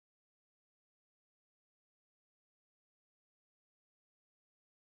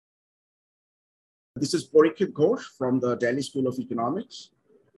This is Parikshit Ghosh from the Delhi School of Economics.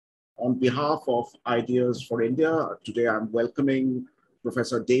 On behalf of Ideas for India, today I'm welcoming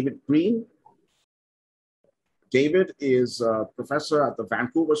Professor David Green. David is a professor at the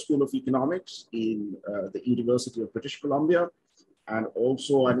Vancouver School of Economics in the University of British Columbia, and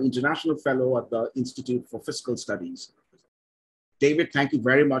also an international fellow at the Institute for Fiscal Studies. David, thank you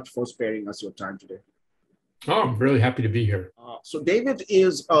very much for sparing us your time today. Oh, I'm really happy to be here. So David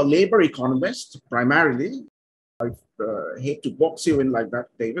is a labor economist, primarily. I hate to box you in like that,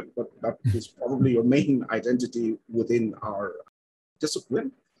 David, but that is probably your main identity within our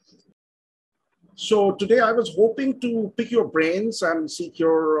discipline. So today I was hoping to pick your brains and seek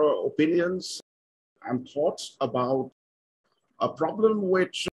your opinions and thoughts about a problem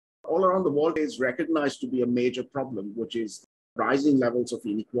which all around the world is recognized to be a major problem, which is rising levels of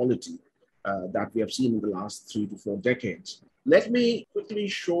inequality that we have seen in the last 3 to 4 decades. Let me quickly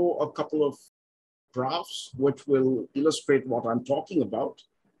show a couple of graphs which will illustrate what I'm talking about.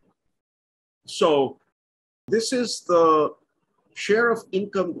 So this is the share of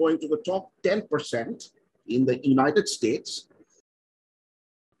income going to the top 10% in the United States.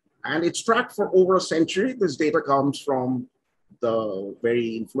 And it's tracked for over a century. This data comes from the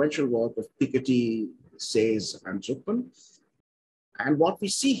very influential work of Piketty, Sayes, and Zucman. And what we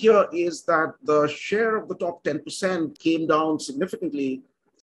see here is that the share of the top 10% came down significantly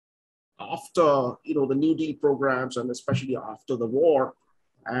after the New Deal programs and especially after the war.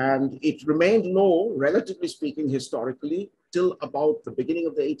 And it remained low, relatively speaking, historically, till about the beginning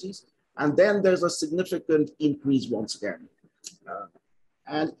of the 80s. And then there's a significant increase once again.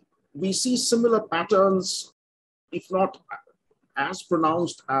 And we see similar patterns, if not as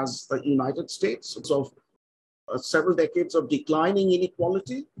pronounced as the United States. So several decades of declining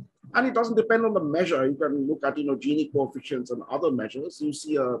inequality. And it doesn't depend on the measure. You can look at Gini coefficients and other measures. You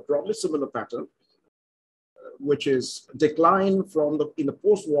see a broadly similar pattern, which is decline in the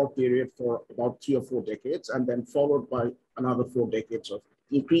post-war period for about 3 or 4 decades, and then followed by another 4 decades of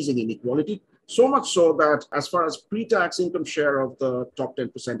increasing inequality. So much so that as far as pre-tax income share of the top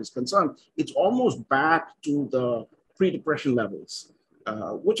 10% is concerned, it's almost back to the pre-depression levels,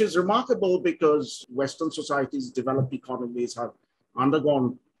 which is remarkable because Western societies, developed economies have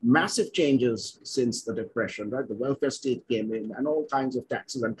undergone massive changes since the Depression, right? The welfare state came in and all kinds of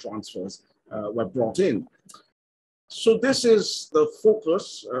taxes and transfers were brought in. So this is the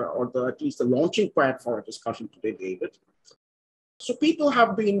focus, or at least the launching pad for our discussion today, David. So people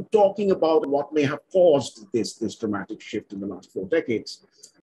have been talking about what may have caused this dramatic shift in the last 4 decades.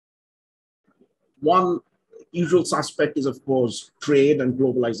 One usual suspect is, of course, trade and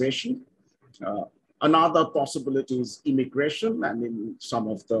globalization. Another possibility is immigration, and in some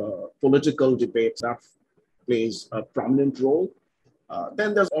of the political debates that plays a prominent role.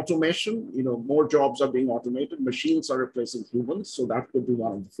 Then there's automation. More jobs are being automated. Machines are replacing humans, so that could be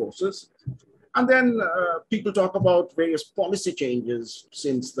one of the forces. And then people talk about various policy changes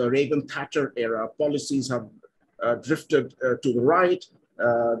since the Reagan-Thatcher era. Policies have drifted to the right.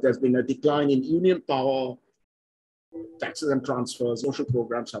 There's been a decline in union power. Taxes and transfers, social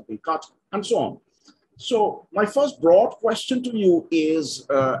programs have been cut, and so on. So my first broad question to you is,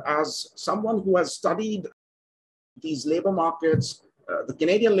 as someone who has studied these labor markets, the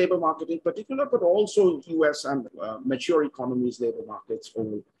Canadian labor market in particular, but also US and mature economies labor markets for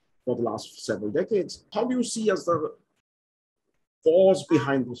the last several decades, how do you see as the cause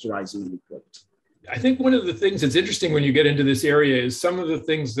behind this rising inequality? I think one of the things that's interesting when you get into this area is some of the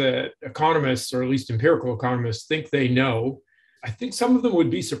things that economists, or at least empirical economists, think they know. I think some of them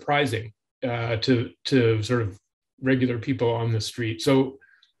would be surprising to sort of regular people on the street. So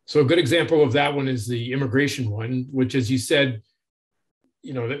a good example of that one is the immigration one, which, as you said,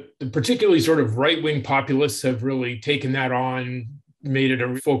 the particularly sort of right-wing populists have really taken that on, made it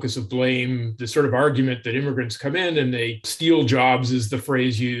a focus of blame. The sort of argument that immigrants come in and they steal jobs is the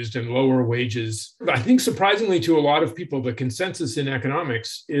phrase used, and lower wages. I think surprisingly to a lot of people, the consensus in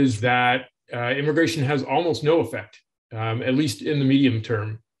economics is that immigration has almost no effect, at least in the medium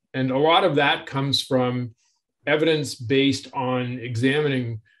term. And a lot of that comes from evidence based on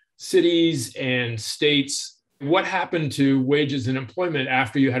examining cities and states. What happened to wages and employment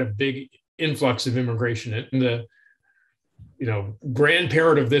after you had a big influx of immigration? And the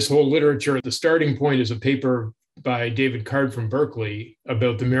grandparent of this whole literature, the starting point is a paper by David Card from Berkeley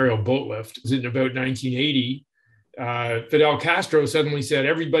about the Mariel boat lift. It was in about 1980. Fidel Castro suddenly said,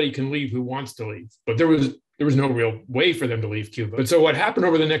 everybody can leave who wants to leave. But there was no real way for them to leave Cuba. But so what happened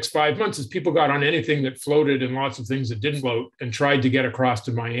over the next 5 months is people got on anything that floated and lots of things that didn't float and tried to get across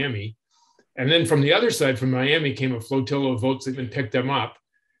to Miami. And then from the other side, from Miami, came a flotilla of boats that picked them up.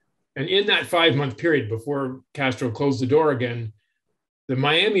 And in that 5-month period before Castro closed the door again, the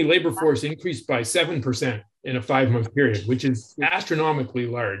Miami labor force increased by 7% in a 5-month period, which is astronomically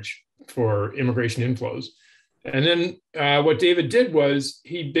large for immigration inflows. And then what David did was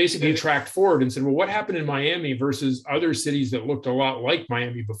he basically tracked forward and said, well, what happened in Miami versus other cities that looked a lot like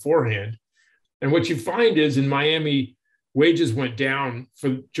Miami beforehand? And what you find is in Miami, wages went down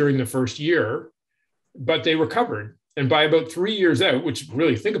during the first year, but they recovered. And by about 3 years out, which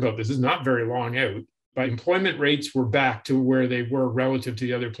really think about this is not very long out, but employment rates were back to where they were relative to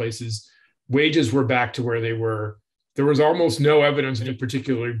the other places. Wages were back to where they were. There was almost no evidence of a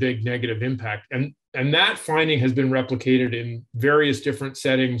particularly big negative impact. And that finding has been replicated in various different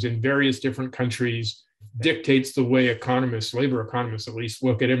settings in various different countries, dictates the way economists, labor economists at least,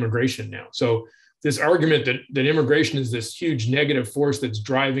 look at immigration now. So this argument that immigration is this huge negative force that's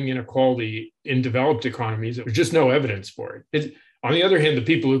driving inequality in developed economies, there's just no evidence for it. On the other hand, the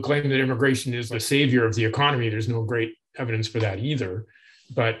people who claim that immigration is the savior of the economy, there's no great evidence for that either.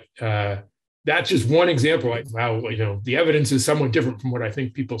 But that's just one example. Like, wow, the evidence is somewhat different from what I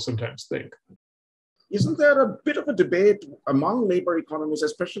think people sometimes think. Isn't there a bit of a debate among labor economists,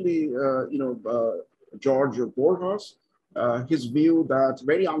 especially, George Borjas, his view that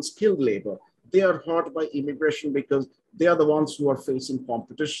very unskilled labor, they are hurt by immigration because they are the ones who are facing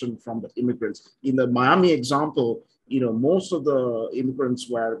competition from the immigrants. In the Miami example, most of the immigrants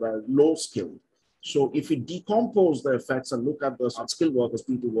were low skilled. So if we decompose the effects and look at the unskilled workers,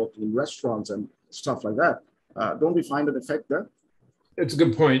 people working in restaurants and stuff like that, don't we find an effect there? It's a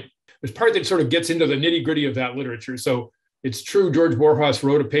good point. There's part that sort of gets into the nitty gritty of that literature. So it's true, George Borjas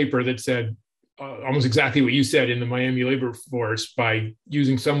wrote a paper that said almost exactly what you said in the Miami labor force by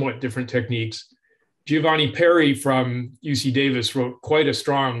using somewhat different techniques. Giovanni Perri from UC Davis wrote quite a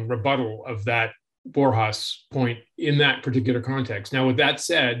strong rebuttal of that Borjas point in that particular context. Now, with that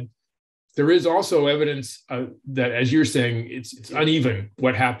said, there is also evidence that, as you're saying, it's uneven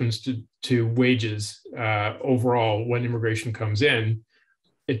what happens to wages overall when immigration comes in.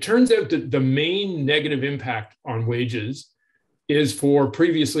 It turns out that the main negative impact on wages is for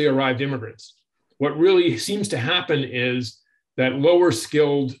previously arrived immigrants. What really seems to happen is that lower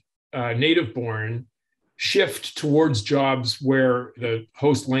skilled native born shift towards jobs where the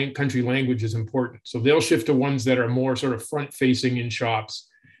host country language is important. So they'll shift to ones that are more sort of front facing in shops.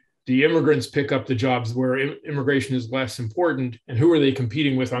 The immigrants pick up the jobs where immigration is less important. And who are they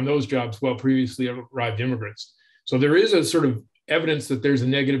competing with on those jobs? Well, previously arrived immigrants. So there is a sort of evidence that there's a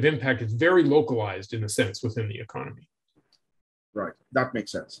negative impact. It's very localized in a sense within the economy. Right, that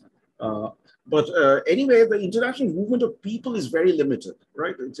makes sense. But anyway, the international movement of people is very limited,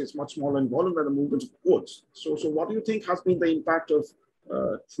 right? It's much more involved than the movement of goods. So what do you think has been the impact of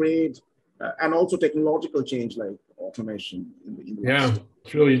trade and also technological change like automation in the West?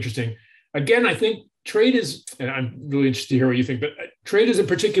 It's really interesting. Again, I think trade is, and I'm really interested to hear what you think, but trade is a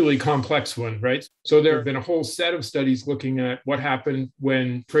particularly complex one, right? So there have been a whole set of studies looking at what happened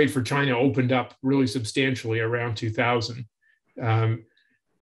when trade for China opened up really substantially around 2000. And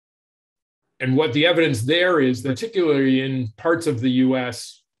what the evidence there is, particularly in parts of the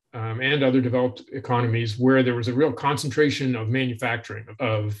US and other developed economies where there was a real concentration of manufacturing,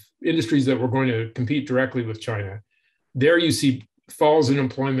 of industries that were going to compete directly with China, there you see falls in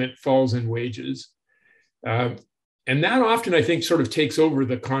employment, falls in wages. And that often, I think, sort of takes over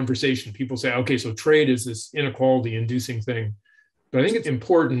the conversation. People say, okay, so trade is this inequality inducing thing. But I think it's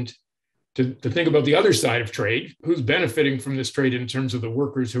important to think about the other side of trade, who's benefiting from this trade in terms of the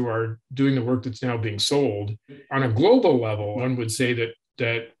workers who are doing the work that's now being sold. On a global level, one would say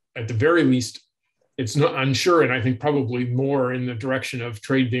that at the very least, it's not unsure, and I think probably more in the direction of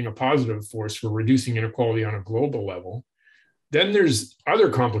trade being a positive force for reducing inequality on a global level. Then there's other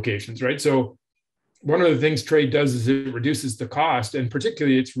complications, right? So one of the things trade does is it reduces the cost, and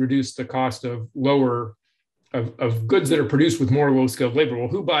particularly it's reduced the cost of of goods that are produced with more low-skilled labor. Well,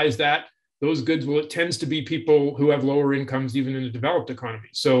 who buys that? Those goods, well, it tends to be people who have lower incomes, even in the developed economy.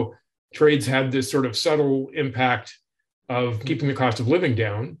 So trades had this sort of subtle impact of keeping the cost of living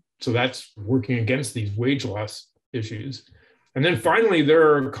down. So that's working against these wage loss issues. And then finally,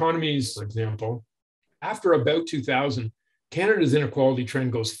 there are economies, for example, after about 2000, Canada's inequality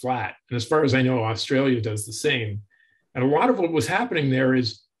trend goes flat. And as far as I know, Australia does the same. And a lot of what was happening there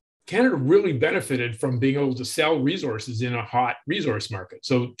is Canada really benefited from being able to sell resources in a hot resource market.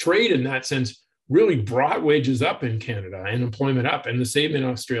 So trade in that sense really brought wages up in Canada and employment up, and the same in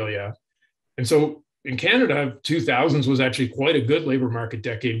Australia. And so in Canada, 2000s was actually quite a good labor market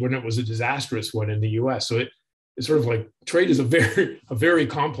decade when it was a disastrous one in the US. So it's sort of like trade is a very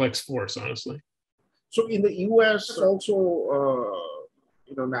complex force, honestly. So in the US also,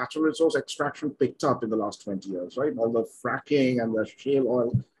 natural resource extraction picked up in the last 20 years, right? All the fracking and the shale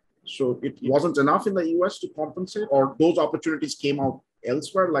oil. So it wasn't enough in the US to compensate, or those opportunities came out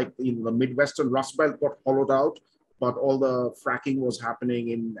elsewhere, like in the Midwestern Rust Belt got hollowed out, but all the fracking was happening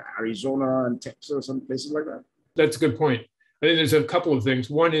in Arizona and Texas and places like that. That's a good point. I think there's a couple of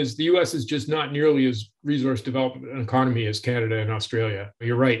things. One is the US is just not nearly as resource developed an economy as Canada and Australia.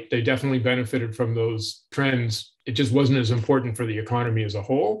 You're right. They definitely benefited from those trends. It just wasn't as important for the economy as a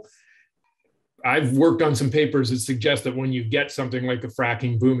whole. I've worked on some papers that suggest that when you get something like a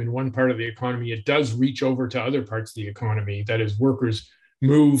fracking boom in one part of the economy, it does reach over to other parts of the economy. That is, workers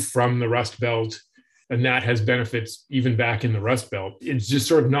move from the Rust Belt, and that has benefits even back in the Rust Belt. It's just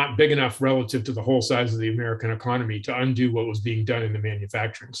sort of not big enough relative to the whole size of the American economy to undo what was being done in the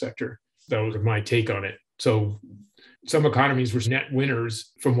manufacturing sector. That was my take on it. So some economies were net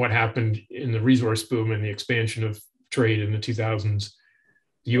winners from what happened in the resource boom and the expansion of trade in the 2000s.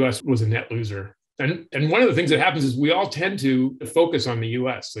 The US was a net loser. And one of the things that happens is we all tend to focus on the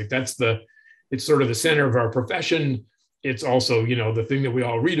US. Like it's sort of the center of our profession. It's also, the thing that we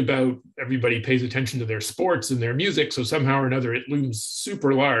all read about. Everybody pays attention to their sports and their music. So somehow or another, it looms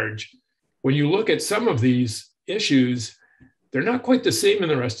super large. When you look at some of these issues, they're not quite the same in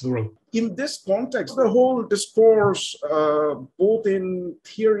the rest of the world. In this context, the whole discourse, both in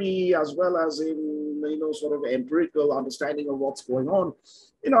theory as well as in, sort of empirical understanding of what's going on,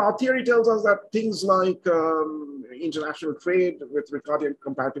 our theory tells us that things like international trade with regard to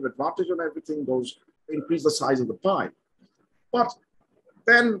comparative advantage and everything, those increase the size of the pie. But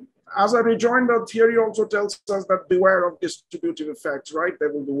then, as a rejoinder, theory also tells us that beware of distributive effects, right?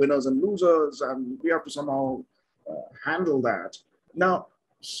 There will be winners and losers, and we have to somehow handle that. Now,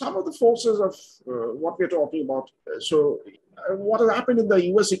 some of the forces of what we're talking about, what has happened in the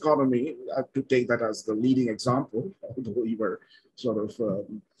US economy, to take that as the leading example, although we were sort of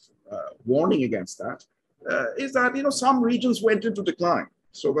warning against that, is that, some regions went into decline.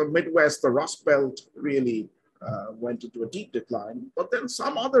 So the Midwest, the Rust Belt really went into a deep decline, but then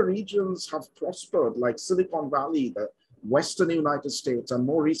some other regions have prospered, like Silicon Valley, the Western United States, and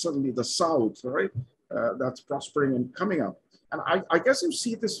more recently the South, right? That's prospering and coming up. And I guess you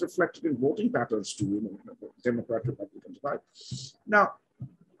see this reflected in voting patterns too, Democrat, Republican divide. Now,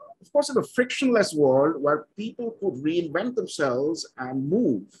 of course, in a frictionless world where people could reinvent themselves and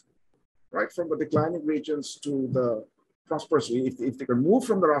move, right, from the declining regions to the prosperous, if they can move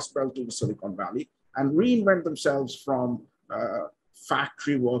from the Rust Belt to the Silicon Valley and reinvent themselves from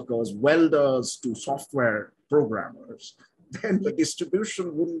factory workers, welders to software programmers, then the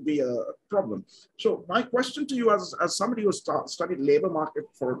distribution wouldn't be a problem. So my question to you as somebody who studied labor market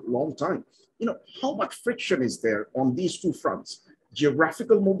for a long time, how much friction is there on these two fronts?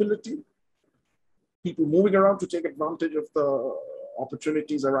 Geographical mobility, people moving around to take advantage of the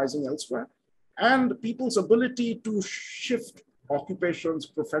opportunities arising elsewhere, and people's ability to shift occupations,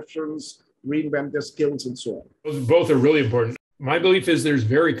 professions, reinvent their skills and so on. Those both are really important. My belief is there's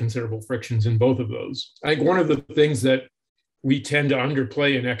very considerable frictions in both of those. I think one of the things that we tend to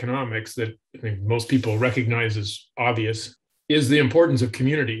underplay in economics that I think most people recognize as obvious is the importance of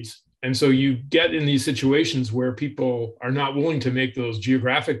communities. And so you get in these situations where people are not willing to make those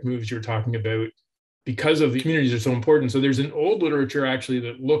geographic moves you're talking about because of the communities are so important. So there's an old literature actually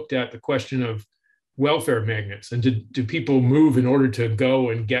that looked at the question of welfare magnets and do people move in order to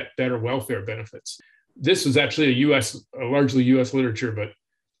go and get better welfare benefits. This was actually a largely US literature, but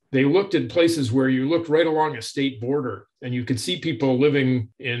they looked at places where you looked right along a state border and you could see people living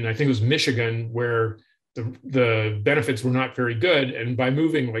in, I think it was Michigan, where the benefits were not very good. And by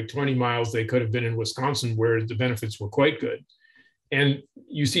moving like 20 miles, they could have been in Wisconsin where the benefits were quite good. And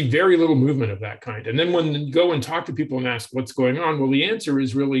you see very little movement of that kind. And then when you go and talk to people and ask what's going on, well, the answer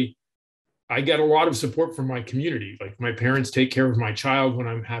is really, I get a lot of support from my community. Like my parents take care of my child when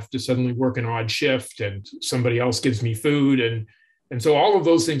I have to suddenly work an odd shift and somebody else gives me food. And so all of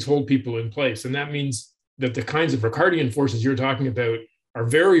those things hold people in place. And that means that the kinds of Ricardian forces you're talking about are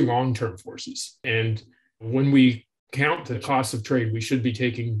very long-term forces. And when we count the costs of trade, we should be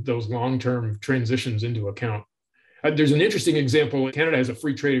taking those long-term transitions into account. There's an interesting example. Canada has a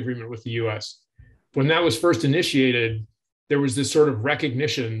free trade agreement with the US. When that was first initiated, there was this sort of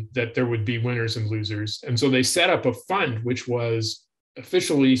recognition that there would be winners and losers. And so they set up a fund, which was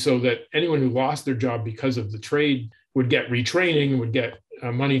officially so that anyone who lost their job because of the trade would get retraining, would get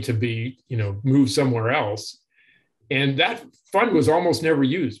money to be, moved somewhere else. And that fund was almost never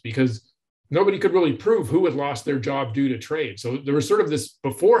used because nobody could really prove who had lost their job due to trade. So there was sort of this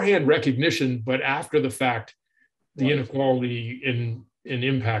beforehand recognition, but after the fact, the inequality in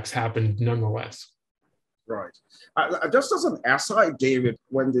impacts happened nonetheless. Right. Just as an aside, David,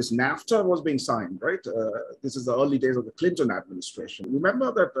 when this NAFTA was being signed, right? This is the early days of the Clinton administration.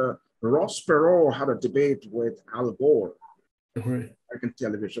 Remember that Ross Perot had a debate with Al Gore. Right. American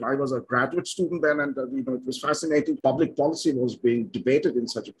television. I was a graduate student then, and it was fascinating. Public policy was being debated in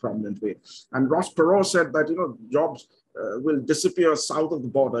such a prominent way. And Ross Perot said that jobs will disappear south of the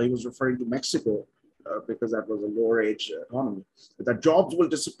border. He was referring to Mexico. Because that was a lower age economy, that jobs will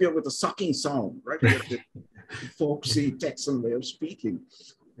disappear with a sucking sound, right? The folksy Texan way of speaking.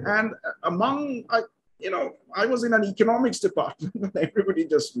 And I was in an economics department and everybody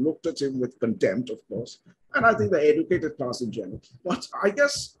just looked at him with contempt, of course. And I think the educated class in general. But I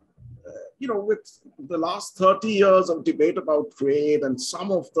guess, with the last 30 years of debate about trade and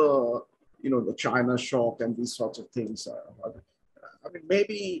some of the China shock and these sorts of things,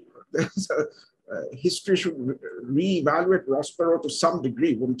 maybe there's history should reevaluate Ross Perot to some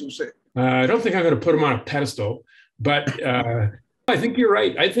degree, wouldn't you say? I don't think I'm going to put him on a pedestal, but I think you're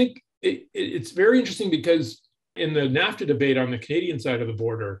right. I think it's very interesting because in the NAFTA debate on the Canadian side of the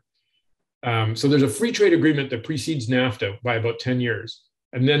border, so there's a free trade agreement that precedes NAFTA by about 10 years.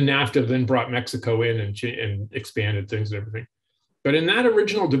 And then NAFTA then brought Mexico in and expanded things and everything. But in that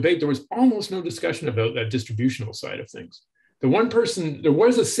original debate, there was almost no discussion about that distributional side of things. There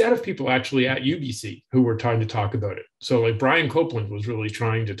was a set of people actually at UBC who were trying to talk about it. So like Brian Copeland was really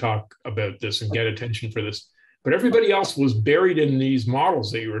trying to talk about this and get attention for this. But everybody else was buried in these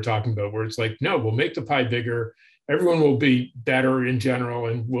models that you were talking about, where it's like, no, we'll make the pie bigger. Everyone will be better in general,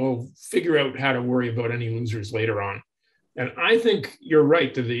 and we'll figure out how to worry about any losers later on. And I think you're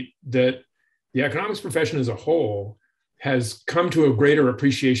right that the economics profession as a whole has come to a greater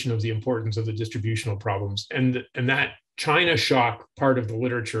appreciation of the importance of the distributional problems. And that China shock part of the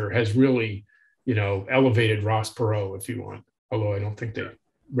literature has really, elevated Ross Perot, if you want, although I don't think they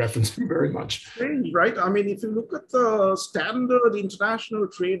reference him very much. Strange, right? I mean, if you look at the standard international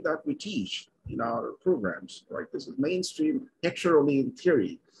trade that we teach in our programs, right? This is mainstream lecture only in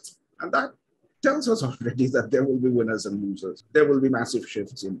theory. And that tells us already that there will be winners and losers. There will be massive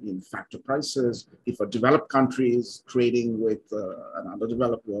shifts in factor prices. If a developed country is trading with an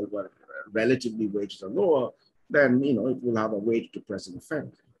underdeveloped world where relatively wages are lower, then it will have a wage depressing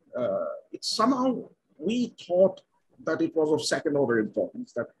effect. It's somehow we thought that it was of second order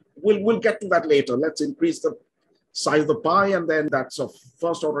importance. That we'll get to that later. Let's increase the size of the pie, and then that's of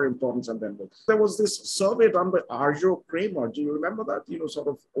first order importance. And then there was this survey done by Arjo Kramer. Do you remember that? Sort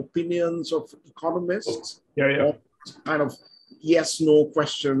of opinions of economists. Yeah. Kind of yes/no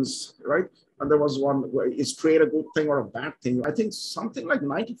questions, right? And there was one where is trade a good thing or a bad thing? I think something like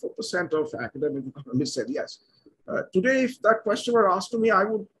 94% of academic economists said yes. Today, if that question were asked to me, I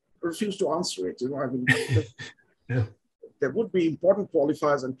would refuse to answer it. Yeah. There would be important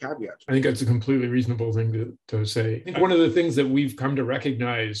qualifiers and caveats. I think that's a completely reasonable thing to say. I think one of the things that we've come to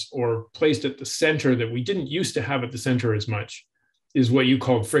recognize or placed at the center that we didn't used to have at the center as much is what you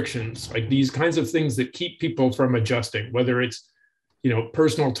called frictions, like these kinds of things that keep people from adjusting, whether it's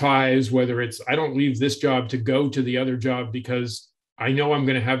personal ties, whether it's I don't leave this job to go to the other job because I know I'm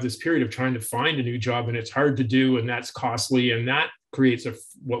going to have this period of trying to find a new job and it's hard to do and that's costly, and that creates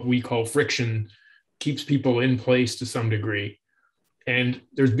what we call friction, keeps people in place to some degree. And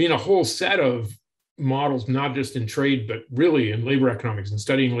there's been a whole set of models, not just in trade, but really in labor economics and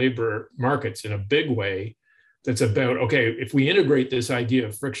studying labor markets in a big way, that's about, okay, if we integrate this idea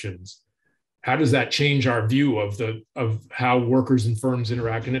of frictions, how does that change our view of how workers and firms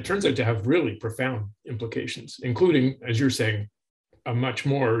interact? And it turns out to have really profound implications, including, as you're saying, a much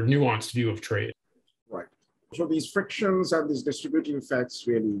more nuanced view of trade. Right. So these frictions and these distributive effects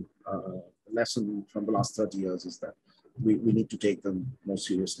really, the lesson from the last 30 years is that we need to take them more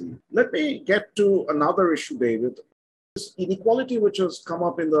seriously. Let me get to another issue, David. This inequality, which has come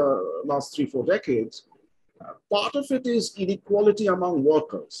up in the last 3-4 decades, part of it is inequality among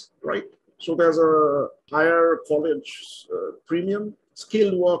workers, right? So there's a higher college premium.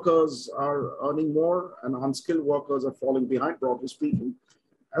 Skilled workers are earning more and unskilled workers are falling behind, broadly speaking.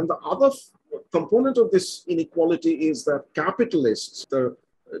 And the other component of this inequality is that capitalists, the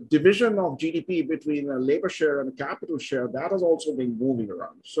division of GDP between a labor share and a capital share, that has also been moving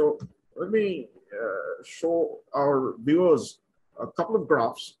around. So let me show our viewers a couple of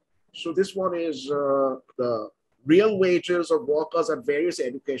graphs. So this one is the real wages of workers at various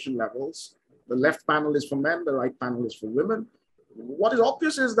education levels. The left panel is for men, the right panel is for women. What is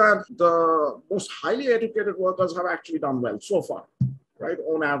obvious is that the most highly educated workers have actually done well so far, right,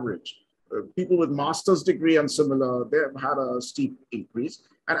 on average. People with master's degree and similar, they've had a steep increase.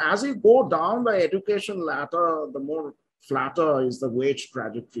 And as you go down the education ladder, the more flatter is the wage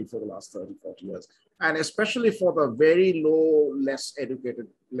trajectory for the last 30, 40 years. And especially for the very low, less educated,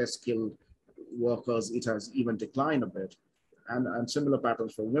 less skilled workers, it has even declined a bit. And similar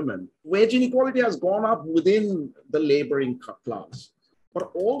patterns for women. Wage inequality has gone up within the laboring class.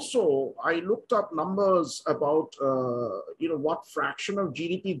 But also, I looked up numbers about what fraction of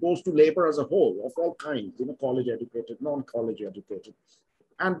GDP goes to labor as a whole, of all kinds, college educated, non-college educated.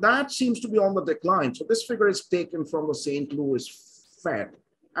 And that seems to be on the decline. So this figure is taken from the St. Louis Fed.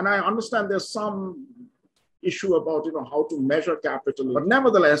 And I understand there's some issue about how to measure capital. But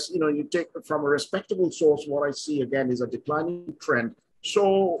nevertheless, you take it from a respectable source, what I see again is a declining trend.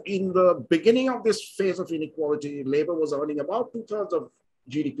 So in the beginning of this phase of inequality, labor was earning about 2/3 of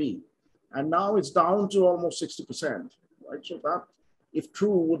GDP. And now it's down to almost 60%, right? So that, if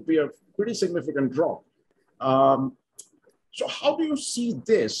true, would be a pretty significant drop. So how do you see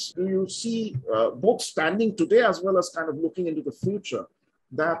this? Do you see both standing today as well as kind of looking into the future,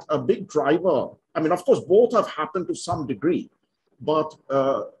 that a big driver, I mean, of course, both have happened to some degree, but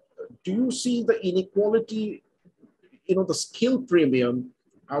do you see the inequality, the skill premium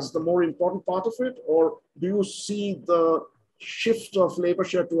as the more important part of it? Or do you see the shift of labor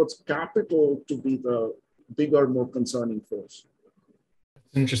share towards capital to be the bigger, more concerning force?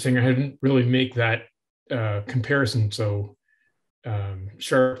 Interesting. I didn't really make that comparison so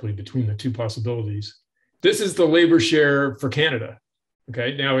sharply between the two possibilities. This is the labor share for Canada.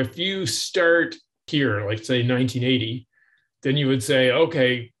 Okay, now if you start here, like say 1980, then you would say,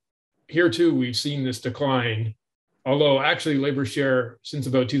 okay, here too, we've seen this decline, although actually labor share since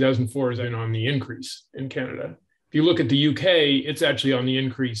about 2004 has been on the increase in Canada. If you look at the UK, it's actually on the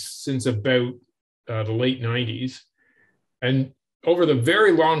increase since about the late 90s. And over the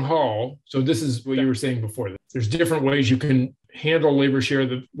very long haul, so this is what you were saying before, there's different ways you can handle labor share.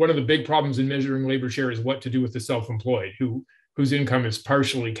 One of the big problems in measuring labor share is what to do with the self-employed, whose income is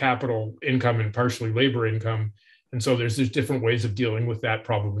partially capital income and partially labor income. And so there's different ways of dealing with that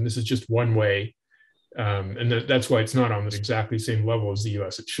problem. And this is just one way. And that's why it's not on the exactly same level as the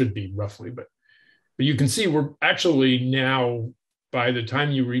US. It should be roughly, but you can see we're actually now, by the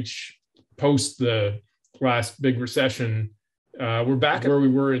time you reach post the last big recession, we're back where we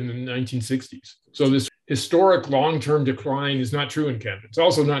were in the 1960s. So this historic long-term decline is not true in Canada. It's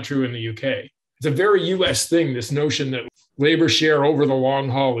also not true in the UK. It's a very US thing, this notion that labor share over the long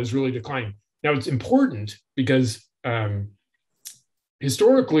haul is really declining. Now, it's important because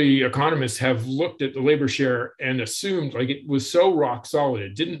historically, economists have looked at the labor share and assumed like it was so rock solid,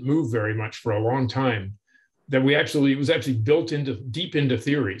 it didn't move very much for a long time, that it was actually built deep into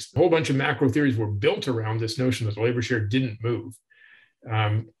theories. A whole bunch of macro theories were built around this notion that the labor share didn't move.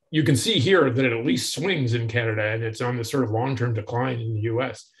 You can see here that it at least swings in Canada, and it's on this sort of long-term decline in the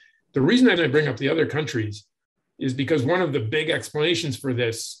US. The reason I bring up the other countries is because one of the big explanations for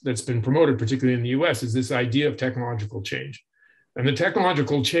this that's been promoted, particularly in the US, is this idea of technological change. And the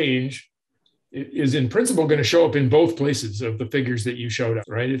technological change is in principle going to show up in both places of the figures that you showed up,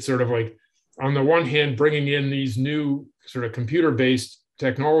 right? It's sort of like, on the one hand, bringing in these new sort of computer-based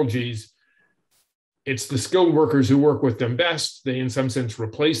technologies, it's the skilled workers who work with them best. They, in some sense,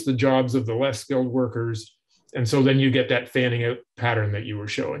 replace the jobs of the less skilled workers. And so then you get that fanning out pattern that you were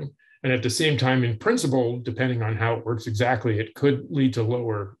showing. And at the same time, in principle, depending on how it works exactly, it could lead to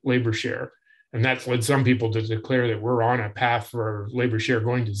lower labor share. And that's led some people to declare that we're on a path for labor share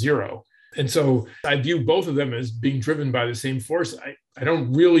going to zero. And so I view both of them as being driven by the same force. I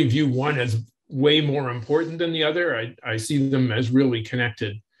don't really view one as way more important than the other. I see them as really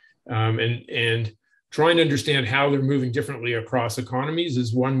connected. And trying to understand how they're moving differently across economies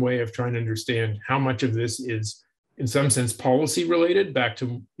is one way of trying to understand how much of this is, in some sense, policy related, back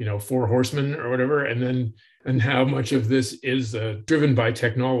to, Four Horsemen or whatever, and how much of this is driven by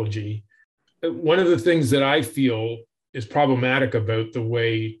technology. One of the things that I feel is problematic about the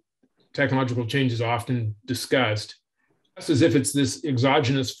way technological change is often discussed, as if it's this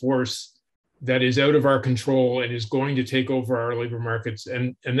exogenous force that is out of our control and is going to take over our labor markets.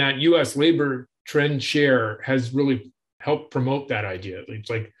 And that US labor trend share has really helped promote that idea.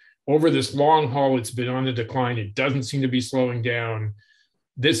 It's like over this long haul, it's been on the decline. It doesn't seem to be slowing down.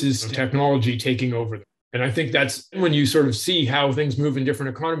 This is technology taking over. And I think that's when you sort of see how things move in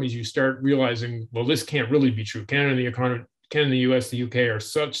different economies, you start realizing, well, this can't really be true. Canada, the US, the UK are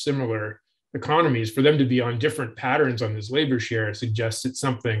such similar economies. For them to be on different patterns on this labor share suggests it's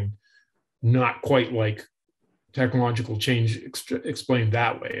something not quite like technological change explained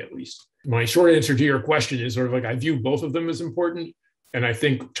that way, at least. My short answer to your question is sort of like, I view both of them as important. And I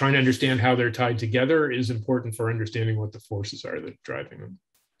think trying to understand how they're tied together is important for understanding what the forces are that are driving them.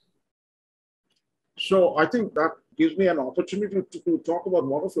 So I think that gives me an opportunity to talk about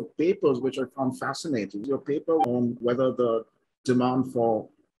one of the papers which I found fascinating. Your paper on whether the demand for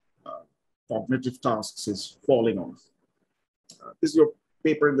uh, cognitive tasks is falling off. This is your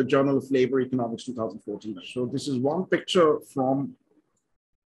paper in the Journal of Labor Economics 2014. So this is one picture from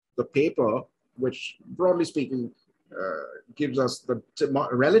the paper, which broadly speaking gives us the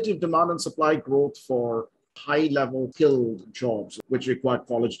relative demand and supply growth for high-level skilled jobs, which require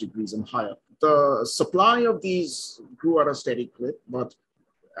college degrees and higher. The supply of these grew at a steady clip, but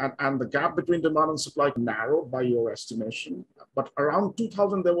and the gap between demand and supply narrowed by your estimation. But around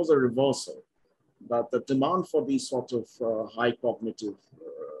 2000, there was a reversal, that the demand for these sorts of high cognitive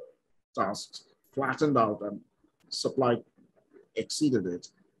tasks flattened out and supply exceeded it.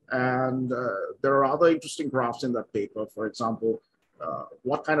 And there are other interesting graphs in that paper. For example,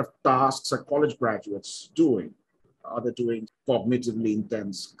 what kind of tasks are college graduates doing? Are they doing cognitively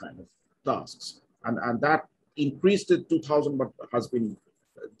intense kind of tasks? And that increased in 2000, but has been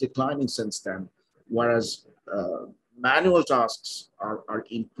declining since then, whereas manual tasks are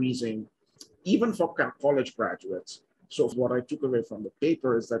increasing even for college graduates. So what I took away from the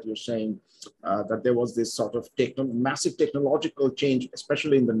paper is that you're saying that there was this sort of massive technological change,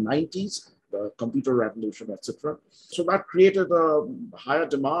 especially in the 90s, the computer revolution, etc. So that created a higher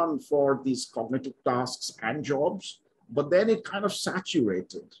demand for these cognitive tasks and jobs, but then it kind of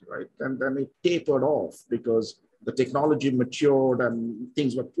saturated, right? And then it tapered off because the technology matured and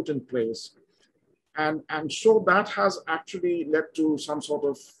things were put in place. And so that has actually led to some sort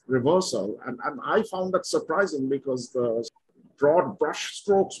of reversal. And I found that surprising because the broad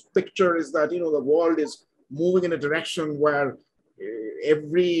brushstrokes picture is that, the world is moving in a direction where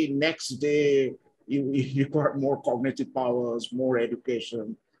every next day you require more cognitive powers, more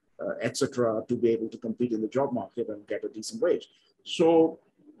education, etc., to be able to compete in the job market and get a decent wage. So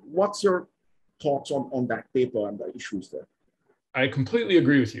what's your thoughts on that paper and the issues there? I completely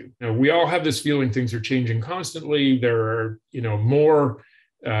agree with you. We all have this feeling things are changing constantly. There are, more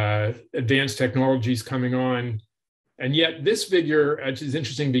advanced technologies coming on. And yet this figure is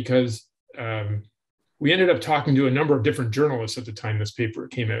interesting because we ended up talking to a number of different journalists at the time this paper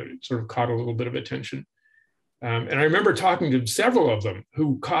came out. It sort of caught a little bit of attention. And I remember talking to several of them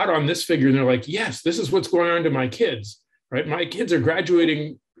who caught on this figure and they're like, yes, this is what's going on to my kids, right? My kids are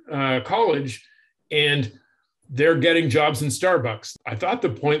graduating college and they're getting jobs in Starbucks. I thought the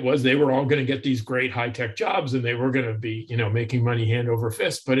point was they were all going to get these great high-tech jobs and they were going to be, making money hand over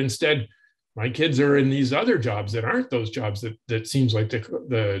fist. But instead, my kids are in these other jobs that aren't those jobs that seems like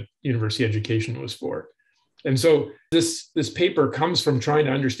the university education was for. And so this paper comes from trying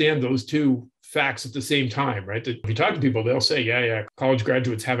to understand those two facts at the same time, right? That if you talk to people, they'll say, yeah, college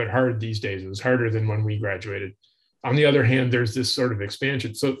graduates have it hard these days. It was harder than when we graduated. On the other hand, there's this sort of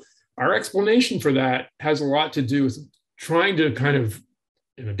expansion. So our explanation for that has a lot to do with trying to kind of,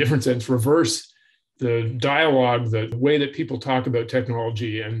 in a different sense, reverse the dialogue, the way that people talk about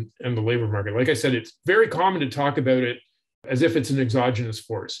technology and the labor market. Like I said, it's very common to talk about it as if it's an exogenous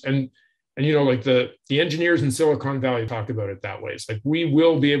force. And like the engineers in Silicon Valley talk about it that way. It's like, we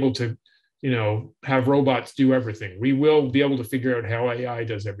will be able to, have robots do everything. We will be able to figure out how AI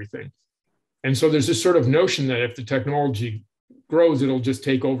does everything. And so there's this sort of notion that if the technology grows, it'll just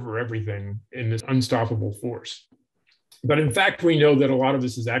take over everything in this unstoppable force. But in fact, we know that a lot of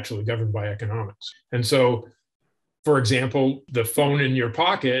this is actually governed by economics. And so, for example, the phone in your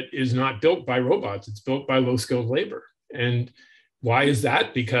pocket is not built by robots, it's built by low-skilled labor. And why is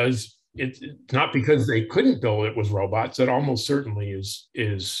that? Because it's not because they couldn't build it with robots. That almost certainly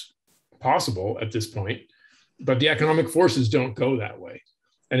is possible at this point. But the economic forces don't go that way.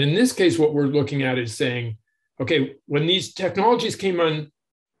 And in this case, what we're looking at is saying, okay, when these technologies came on,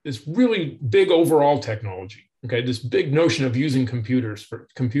 this really big overall technology, okay, this big notion of using computers for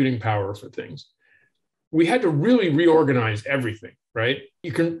computing power for things, we had to really reorganize everything, right?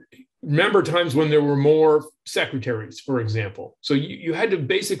 You can remember times when there were more secretaries, for example. So you had to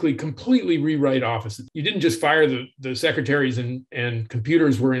basically completely rewrite offices. You didn't just fire the secretaries and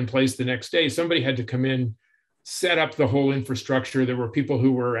computers were in place the next day. Somebody had to come in, set up the whole infrastructure. There were people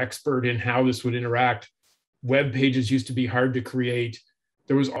who were expert in how this would interact. Web pages used to be hard to create.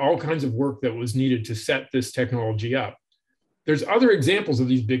 There was all kinds of work that was needed to set this technology up. There's other examples of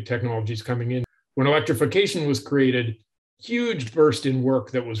these big technologies coming in. When electrification was created, huge burst in work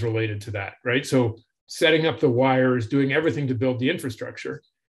that was related to that, right? So setting up the wires, doing everything to build the infrastructure.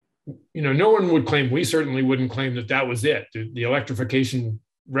 No one would claim, we certainly wouldn't claim that was it. The electrification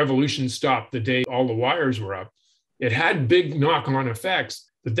revolution stopped the day all the wires were up. It had big knock-on effects,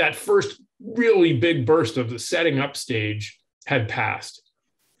 but that first really big burst of the setting up stage had passed.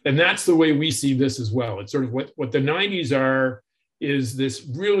 And that's the way we see this as well. It's sort of what the 90s are is this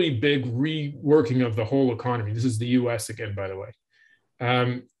really big reworking of the whole economy. This is the US again, by the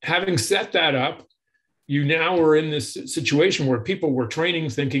way. Having set that up, you now are in this situation where people were training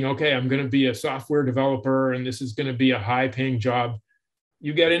thinking, okay, I'm going to be a software developer and this is going to be a high paying job.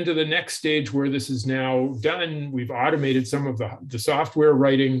 You get into the next stage where this is now done. We've automated some of the software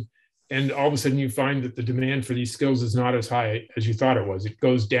writing. And all of a sudden you find that the demand for these skills is not as high as you thought it was. It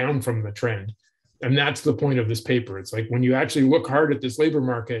goes down from the trend. And that's the point of this paper. It's like when you actually look hard at this labor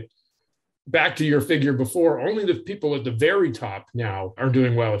market, back to your figure before, only the people at the very top now are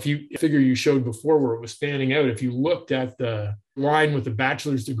doing well. If you figure you showed before where it was fanning out, if you looked at the line with the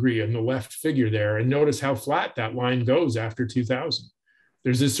bachelor's degree in the left figure there and notice how flat that line goes after 2000,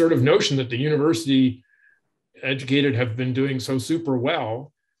 there's this sort of notion that the university educated have been doing so super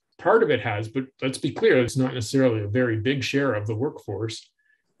well. Part of it has, but let's be clear, it's not necessarily a very big share of the workforce.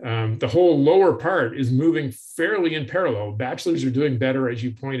 The whole lower part is moving fairly in parallel. Bachelors are doing better, as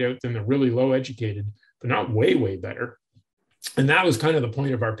you point out, than the really low educated, but not way, way better. And that was kind of the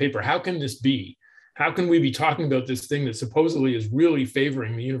point of our paper. How can this be? How can we be talking about this thing that supposedly is really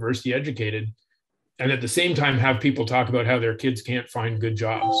favoring the university educated, and at the same time have people talk about how their kids can't find good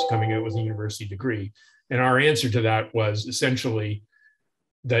jobs coming out with a university degree? And our answer to that was essentially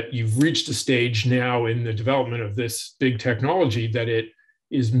that you've reached a stage now in the development of this big technology that it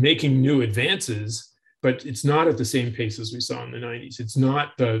is making new advances, but it's not at the same pace as we saw in the 90s. It's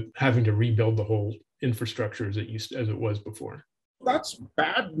not having to rebuild the whole infrastructure as it was before. That's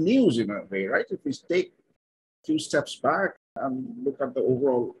bad news in a way, right? If we take a few steps back and look at the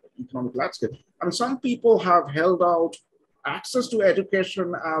overall economic landscape. I mean, some people have held out access to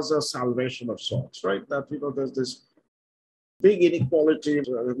education as a salvation of sorts, right? That, there's this big inequality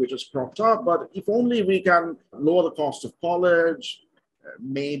which is propped up, but if only we can lower the cost of college,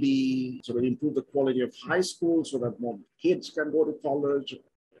 maybe sort of improve the quality of high school so that more kids can go to college.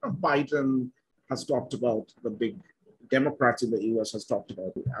 Biden has talked about, the big Democrats in the US has talked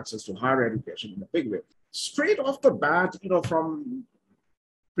about access to higher education in a big way. Straight off the bat, from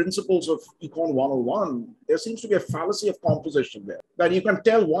principles of Econ 101, there seems to be a fallacy of composition there. That you can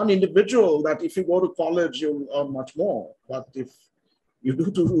tell one individual that if you go to college, you'll earn much more. But if you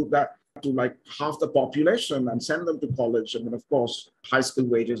do that to like half the population and send them to college, and then of course, high school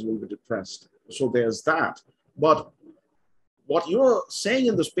wages will be depressed. So there's that. But what you're saying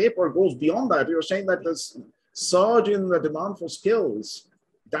in this paper goes beyond that. You're saying that this surge in the demand for skills,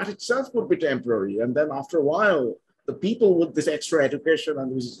 that itself would be temporary. And then after a while, the people with this extra education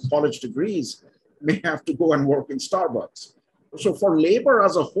and these college degrees may have to go and work in Starbucks. So for labor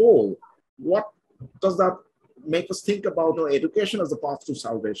as a whole, what does that make us think about education as the path to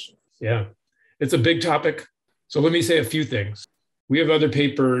salvation? Yeah, it's a big topic. So let me say a few things. We have other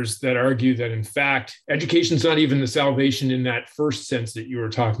papers that argue that, in fact, education is not even the salvation in that first sense that you were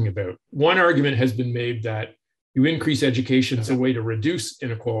talking about. One argument has been made that you increase education as a way to reduce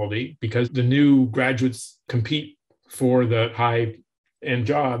inequality because the new graduates compete for the high-end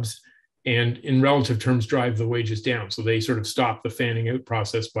jobs and in relative terms drive the wages down. So they sort of stop the fanning out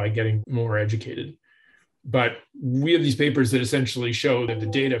process by getting more educated. But we have these papers that essentially show that the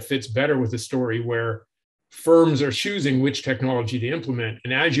data fits better with the story where firms are choosing which technology to implement.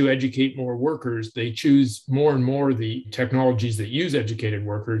 And as you educate more workers, they choose more and more the technologies that use educated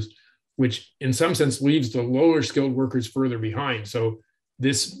workers, which in some sense leaves the lower skilled workers further behind. So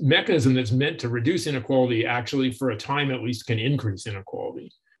this mechanism that's meant to reduce inequality actually, for a time at least, can increase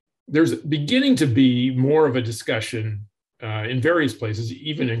inequality. There's beginning to be more of a discussion in various places,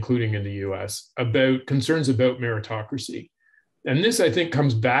 even including in the US, about concerns about meritocracy. And this, I think,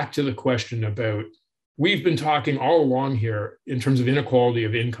 comes back to the question about, we've been talking all along here in terms of inequality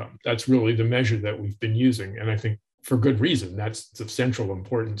of income. That's really the measure that we've been using. And I think for good reason, that's of central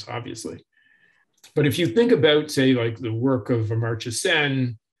importance, obviously. But if you think about, say, like the work of Amartya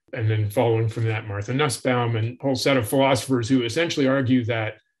Sen, and then following from that, Martha Nussbaum, and a whole set of philosophers who essentially argue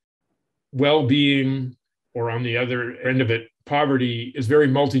that well-being, or on the other end of it, poverty, is very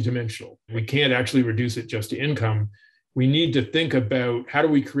multidimensional. We can't actually reduce it just to income. We need to think about how do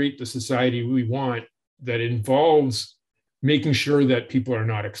we create the society we want that involves making sure that people are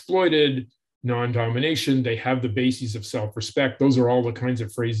not exploited, non-domination, they have the bases of self-respect. Those are all the kinds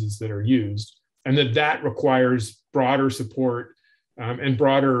of phrases that are used. And that requires broader support and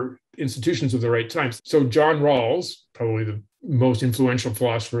broader institutions of the right times. So John Rawls, probably the most influential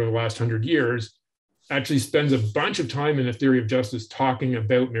philosopher of the last 100 years, actually spends a bunch of time in the theory of justice talking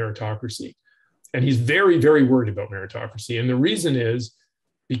about meritocracy. And he's very, very worried about meritocracy. And the reason is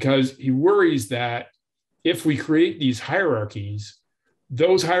because he worries that if we create these hierarchies,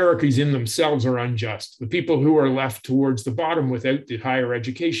 those hierarchies in themselves are unjust. The people who are left towards the bottom without the higher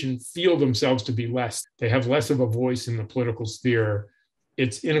education feel themselves to be less. They have less of a voice in the political sphere.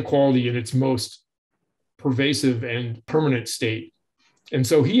 It's inequality in its most pervasive and permanent state. And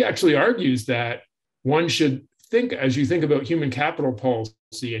so he actually argues that one should think, as you think about human capital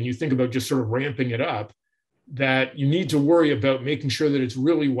policy and you think about just sort of ramping it up, that you need to worry about making sure that it's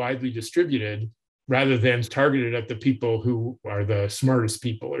really widely distributed rather than targeted at the people who are the smartest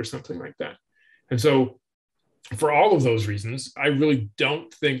people or something like that. And so for all of those reasons, I really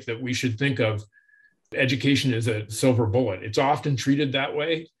don't think that we should think of education as a silver bullet. It's often treated that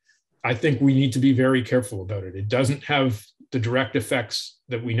way. I think we need to be very careful about it. It doesn't have the direct effects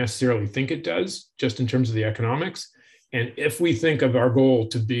that we necessarily think it does, just in terms of the economics. And if we think of our goal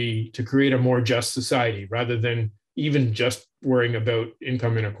to be to create a more just society, rather than even just worrying about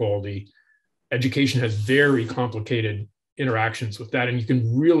income inequality, education has very complicated interactions with that. And you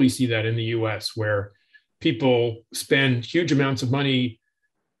can really see that in the US, where people spend huge amounts of money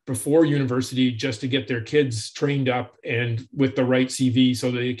before university just to get their kids trained up and with the right CV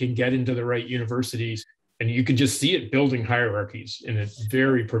so that they can get into the right universities. And you can just see it building hierarchies in a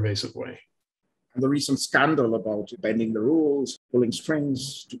very pervasive way. And the recent scandal about bending the rules, pulling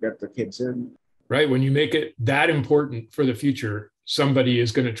strings to get the kids in. Right. When you make it that important for the future, somebody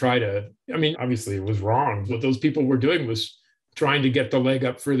is going to try to, I mean, obviously it was wrong. What those people were doing was trying to get the leg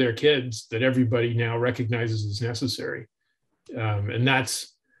up for their kids that everybody now recognizes is necessary. And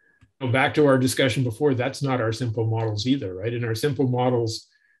that's, back to our discussion before, that's not our simple models either, right? In our simple models,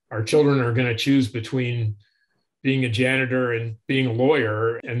 our children are going to choose between being a janitor and being a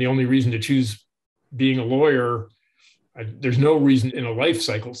lawyer. And the only reason to choose being a lawyer, there's no reason in a life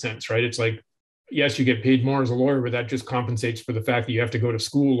cycle sense, right? It's like, yes, you get paid more as a lawyer, but that just compensates for the fact that you have to go to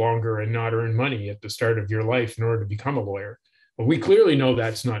school longer and not earn money at the start of your life in order to become a lawyer. But we clearly know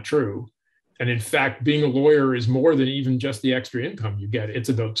that's not true. And in fact, being a lawyer is more than even just the extra income you get. It's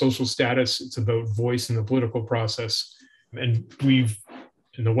about social status. It's about voice in the political process. And we've,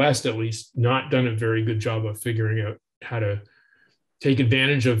 in the West at least, not done a very good job of figuring out how to take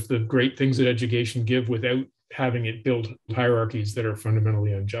advantage of the great things that education give without having it build hierarchies that are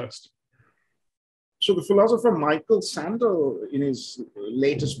fundamentally unjust. So the philosopher Michael Sandel, in his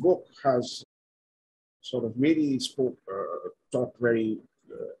latest book, has sort of really talked very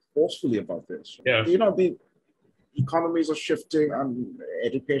forcefully about this. Yeah. The economies are shifting and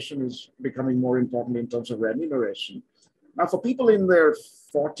education is becoming more important in terms of remuneration. Now, for people in their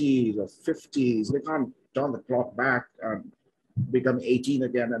 40s or 50s, they can't turn the clock back and become 18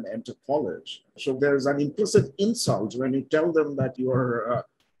 again and enter college. So there's an implicit insult when you tell them that you're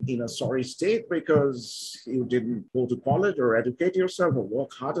in a sorry state because you didn't go to college or educate yourself or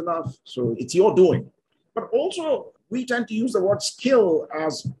work hard enough. So it's your doing. But also, we tend to use the word skill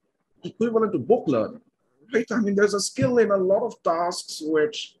as equivalent to book learning, right? I mean, there's a skill in a lot of tasks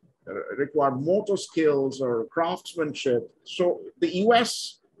which require motor skills or craftsmanship. So the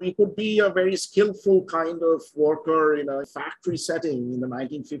US, you could be a very skillful kind of worker in a factory setting in the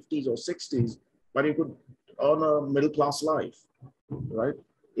 1950s or 60s, but you could earn a middle-class life, right?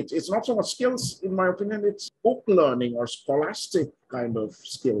 It's not so much skills, in my opinion, it's book learning or scholastic kind of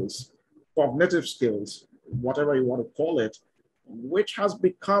skills, cognitive skills, whatever you want to call it, which has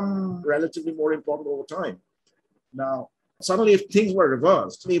become relatively more important over time. Now, suddenly if things were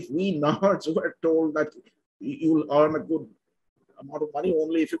reversed, if we nerds were told that you'll earn a good amount of money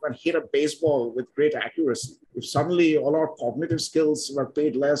only if you can hit a baseball with great accuracy, if suddenly all our cognitive skills were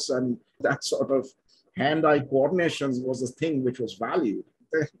paid less and that sort of hand-eye coordination was the thing which was valued,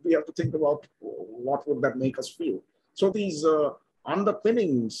 then we have to think about what would that make us feel. So these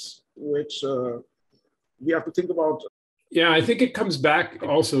underpinnings which we have to think about. Yeah, I think it comes back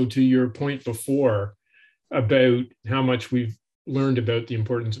also to your point before about how much we've learned about the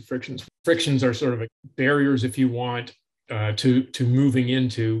importance of frictions. Frictions are sort of like barriers, if you want, to moving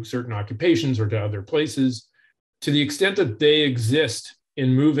into certain occupations or to other places. To the extent that they exist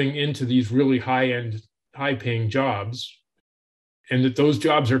in moving into these really high-end, high-paying jobs, and that those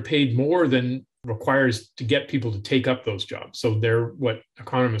jobs are paid more than requires to get people to take up those jobs. So they're what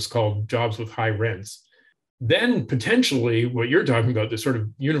economists call jobs with high rents. Then potentially what you're talking about, this sort of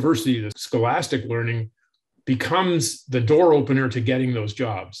university, the scholastic learning, becomes the door opener to getting those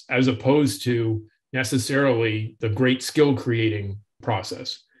jobs, as opposed to necessarily the great skill creating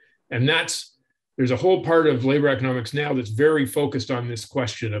process. And there's a whole part of labor economics now that's very focused on this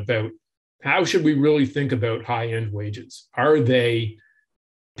question about how should we really think about high-end wages? Are they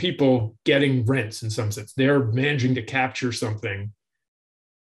people getting rents in some sense? They're managing to capture something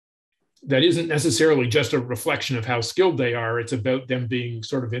that isn't necessarily just a reflection of how skilled they are. It's about them being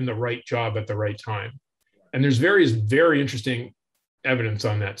sort of in the right job at the right time. And there's various very interesting evidence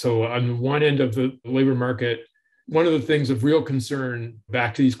on that. So on one end of the labor market, one of the things of real concern,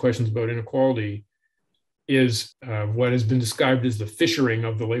 back to these questions about inequality, is what has been described as the fissuring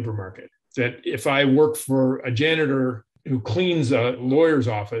of the labor market. That if I work for a janitor who cleans a lawyer's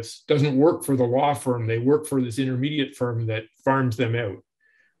office, doesn't work for the law firm, they work for this intermediate firm that farms them out.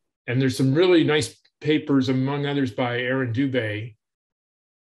 And there's some really nice papers, among others by Aaron Dubé,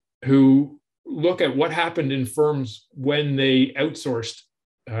 who look at what happened in firms when they outsourced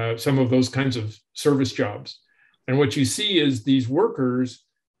some of those kinds of service jobs. And what you see is these workers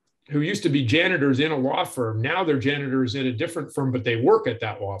who used to be janitors in a law firm, now they're janitors in a different firm, but they work at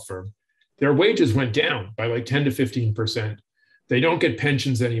that law firm. Their wages went down by like 10 to 15%. They don't get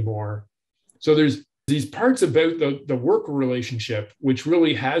pensions anymore. So there's these parts about the worker relationship, which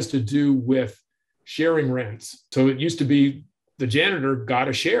really has to do with sharing rents. So it used to be the janitor got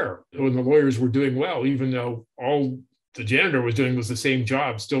a share when the lawyers were doing well, even though all the janitor was doing was the same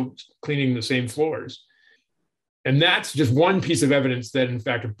job, still cleaning the same floors. And that's just one piece of evidence that, in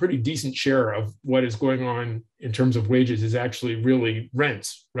fact, a pretty decent share of what is going on in terms of wages is actually really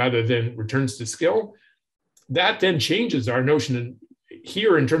rents rather than returns to skill. That then changes our notion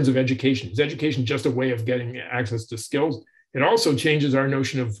here in terms of education. Is education just a way of getting access to skills? It also changes our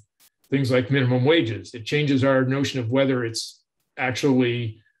notion of things like minimum wages. It changes our notion of whether it's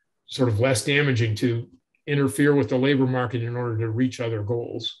actually sort of less damaging to interfere with the labor market in order to reach other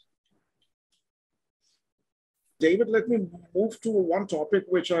goals. David, let me move to one topic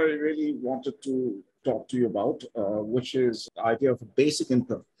which I really wanted to talk to you about, which is the idea of a basic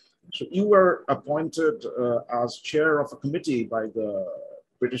income. So you were appointed as chair of a committee by the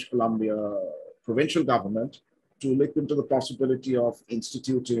British Columbia provincial government to look into the possibility of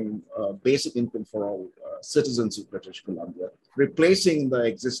instituting a basic income for all citizens of British Columbia, replacing the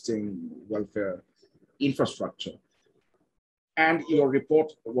existing welfare infrastructure. And your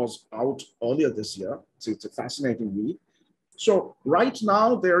report was out earlier this year, so it's a fascinating read. So right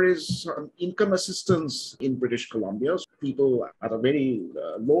now, there is income assistance in British Columbia. So people at a very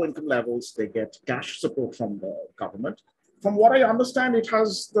low income levels, they get cash support from the government. From what I understand, it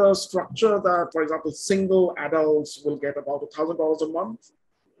has the structure that, for example, single adults will get about $1,000 a month.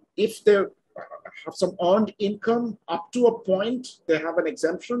 If they have some earned income up to a point, they have an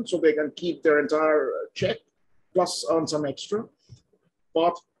exemption, so they can keep their entire check plus earn some extra.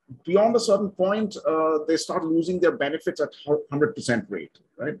 But beyond a certain point, they start losing their benefits at 100% rate,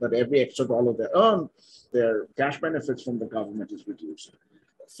 right? That every extra dollar they earn, their cash benefits from the government is reduced.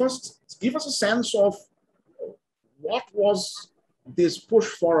 First, give us a sense of what was this push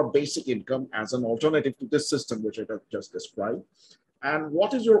for a basic income as an alternative to this system, which I have just described, and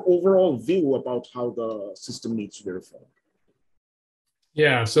what is your overall view about how the system needs to be reformed?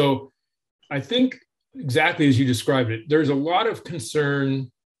 Yeah, so I think exactly as you described it, there's a lot of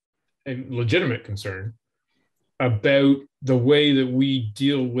concern, and legitimate concern, about the way that we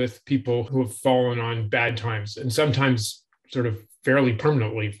deal with people who have fallen on bad times, and sometimes sort of fairly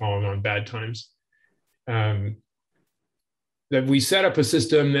permanently fallen on bad times. That we set up a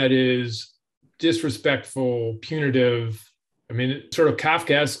system that is disrespectful, punitive. I mean, sort of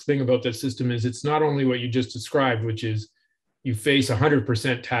Kafkaesque thing about that system is it's not only what you just described, which is you face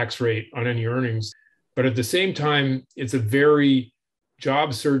 100% tax rate on any earnings, but at the same time, it's a very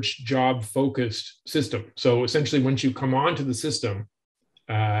job search, job focused system. So essentially, once you come onto the system,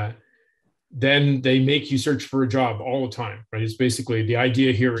 then they make you search for a job all the time, right? It's basically the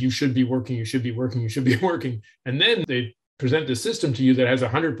idea here, you should be working, you should be working, you should be working. And then they present the system to you that has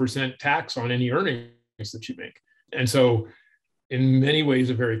 100% tax on any earnings that you make. And so in many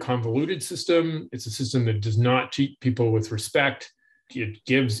ways, a very convoluted system. It's a system that does not treat people with respect. It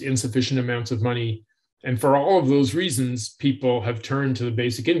gives insufficient amounts of money. And for all of those reasons, people have turned to the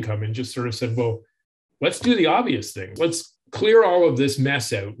basic income and just sort of said, well, let's do the obvious thing. Let's clear all of this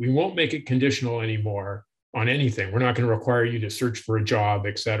mess out. We won't make it conditional anymore on anything. We're not going to require you to search for a job,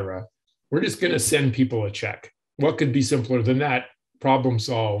 et cetera. We're just going to send people a check. What could be simpler than that? Problem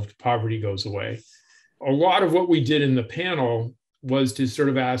solved, poverty goes away. A lot of what we did in the panel was to sort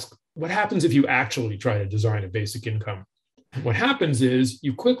of ask, what happens if you actually try to design a basic income? What happens is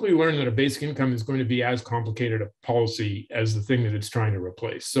you quickly learn that a basic income is going to be as complicated a policy as the thing that it's trying to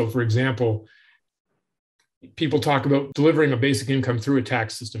replace. So for example, people talk about delivering a basic income through a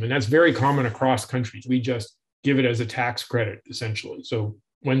tax system, and that's very common across countries. We just give it as a tax credit, essentially. So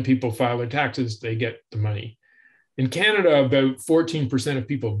when people file their taxes, they get the money. In Canada, about 14% of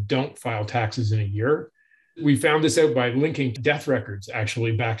people don't file taxes in a year. We found this out by linking death records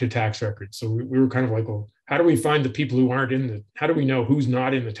actually back to tax records. So we were kind of like, well, how do we find the people who aren't how do we know who's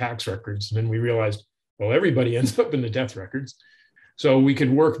not in the tax records? And then we realized, well, everybody ends up in the death records. So we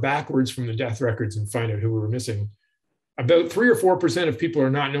could work backwards from the death records and find out who we were missing. About 3 or 4% of people are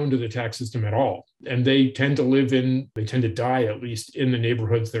not known to the tax system at all. And they tend to die at least in the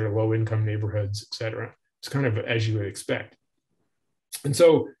neighborhoods that are low income neighborhoods, et cetera. It's kind of as you would expect. And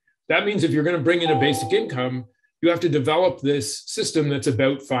so that means if you're going to bring in a basic income, you have to develop this system that's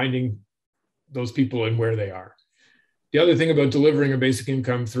about finding those people and where they are. The other thing about delivering a basic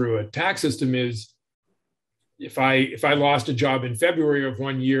income through a tax system is if I lost a job in February of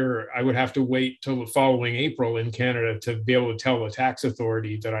one year, I would have to wait till the following April in Canada to be able to tell the tax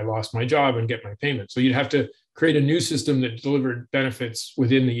authority that I lost my job and get my payment. So you'd have to create a new system that delivered benefits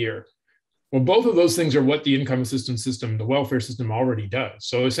within the year. Well, both of those things are what the income assistance system, the welfare system already does.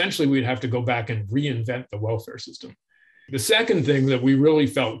 So essentially, we'd have to go back and reinvent the welfare system. The second thing that we really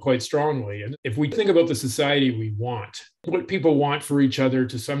felt quite strongly, and if we think about the society we want, what people want for each other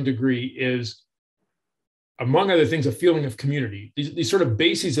to some degree is, among other things, a feeling of community, these sort of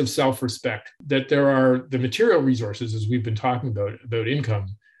bases of self-respect, that there are the material resources, as we've been talking about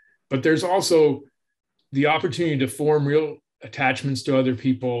income, but there's also the opportunity to form real attachments to other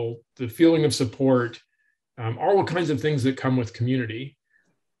people, the feeling of support, all the kinds of things that come with community.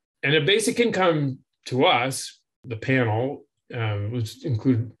 And a basic income to us, the panel, which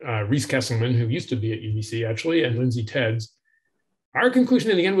include Reese Kesselman, who used to be at UBC actually, and Lindsay Tedds. Our conclusion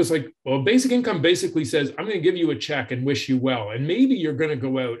in the end was like, well, basic income basically says, I'm going to give you a check and wish you well. And maybe you're going to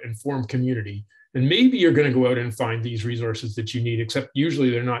go out and form community. And maybe you're going to go out and find these resources that you need, except usually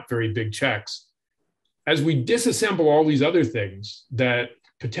they're not very big checks. As we disassemble all these other things that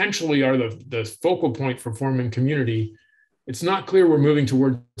potentially are the focal point for forming community, it's not clear we're moving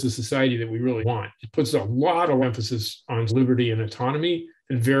towards a society that we really want. It puts a lot of emphasis on liberty and autonomy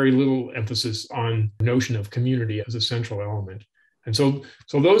and very little emphasis on the notion of community as a central element. And so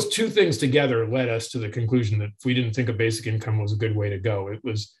those two things together led us to the conclusion that if we didn't think a basic income was a good way to go,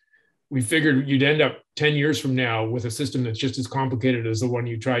 we figured you'd end up 10 years from now with a system that's just as complicated as the one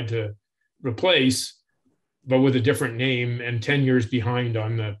you tried to replace, but with a different name, and 10 years behind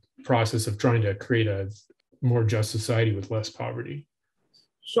on the process of trying to create a more just society with less poverty.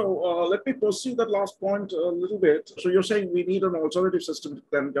 So let me pursue that last point a little bit. So you're saying we need an alternative system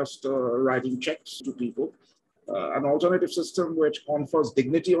than just writing checks to people, an alternative system which confers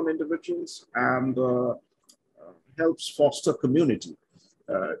dignity on individuals and helps foster community.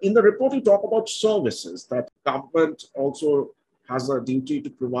 In the report, you talk about services, that government also has a duty to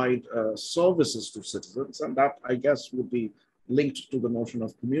provide services to citizens, and that, I guess, would be linked to the notion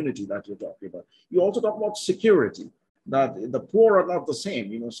of community that you're talking about. You also talk about security, that the poor are not the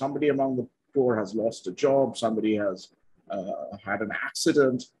same. You know, somebody among the poor has lost a job, somebody has had an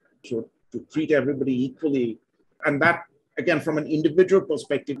accident, so to treat everybody equally. And that, again, from an individual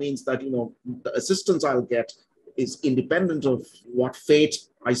perspective, means that, you know, the assistance I'll get is independent of what fate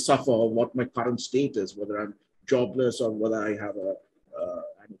I suffer or what my current state is, whether I'm jobless or whether I have an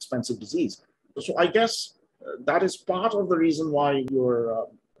expensive disease. So I guess that is part of the reason why you're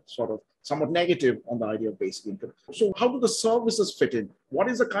sort of somewhat negative on the idea of basic income. So how do the services fit in? What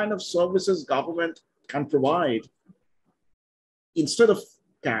is the kind of services government can provide instead of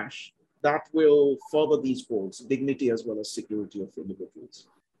cash that will further these goals, dignity as well as security of individuals?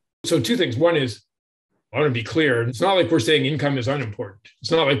 So two things. One is, I want to be clear, it's not like we're saying income is unimportant.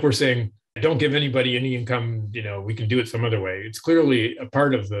 It's not like we're saying, don't give anybody any income, you know, we can do it some other way. It's clearly a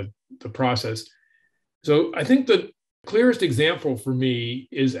part of the process. So I think the clearest example for me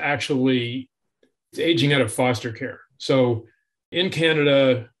is actually aging out of foster care. So in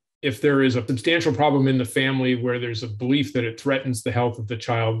Canada, if there is a substantial problem in the family where there's a belief that it threatens the health of the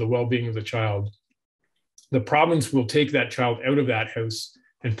child, the well-being of the child, the province will take that child out of that house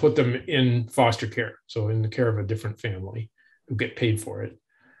and put them in foster care, so in the care of a different family who get paid for it.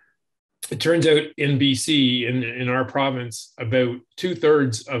 It turns out in BC, in our province, about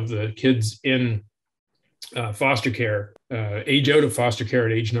 2/3 of the kids in foster care, age out of foster care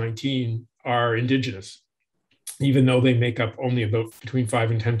at age 19, are Indigenous, even though they make up only about between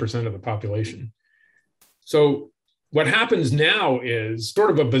 5 and 10% of the population. So what happens now is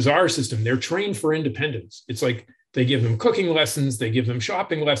sort of a bizarre system. They're trained for independence. It's like they give them cooking lessons, they give them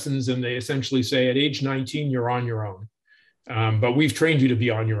shopping lessons, and they essentially say at age 19, you're on your own. But we've trained you to be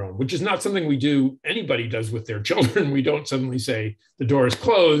on your own, which is not something anybody does with their children. We don't suddenly say, the door is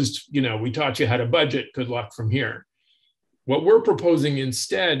closed, you know, we taught you how to budget, good luck from here. What we're proposing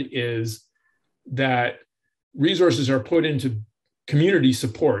instead is that resources are put into community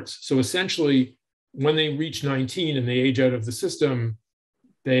supports. So essentially, when they reach 19 and they age out of the system,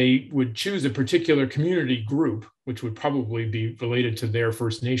 they would choose a particular community group, which would probably be related to their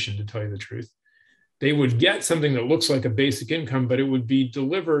First Nation, to tell you the truth. They would get something that looks like a basic income, but it would be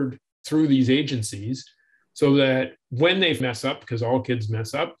delivered through these agencies so that when they mess up, because all kids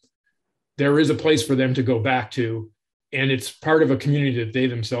mess up, there is a place for them to go back to, and it's part of a community that they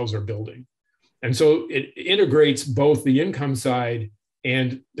themselves are building. And so it integrates both the income side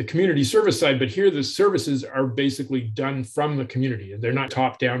and the community service side, but here the services are basically done from the community, and they're not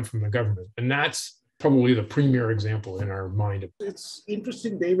top down from the government. And that's probably the premier example in our mind. It's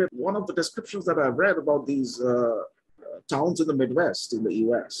interesting, David. One of the descriptions that I've read about these towns in the Midwest in the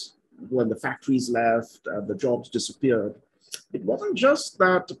US, when the factories left and the jobs disappeared, it wasn't just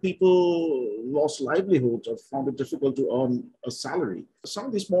that people lost livelihoods or found it difficult to earn a salary. Some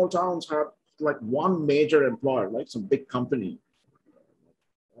of these small towns had like one major employer, like some big company,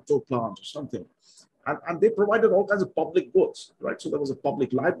 auto plant or something. And they provided all kinds of public goods, right? So there was a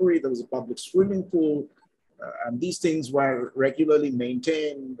public library, there was a public swimming pool, and these things were regularly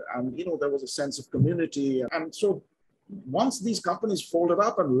maintained. And, there was a sense of community. And so once these companies folded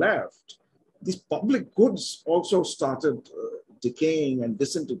up and left, these public goods also started decaying and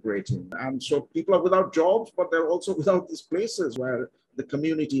disintegrating. And so people are without jobs, but they're also without these places where the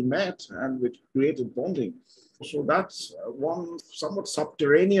community met and which created bonding. So that's one somewhat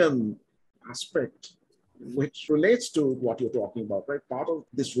subterranean aspect which relates to what you're talking about, right? Part of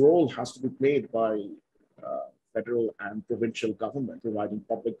this role has to be played by federal and provincial government, providing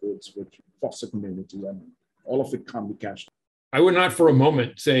public goods which foster community, and all of it can't be cashed. I would not for a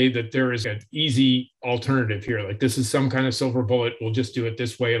moment say that there is an easy alternative here. Like this is some kind of silver bullet. We'll just do it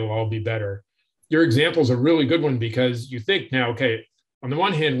this way. It'll all be better. Your example is a really good one because you think now, okay, on the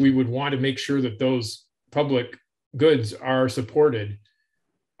one hand, we would want to make sure that those public goods are supported.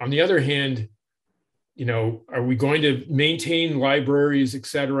 On the other hand, are we going to maintain libraries, et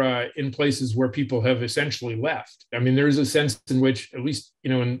cetera, in places where people have essentially left? I mean, there is a sense in which, at least,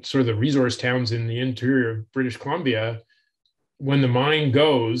 in sort of the resource towns in the interior of British Columbia, when the mine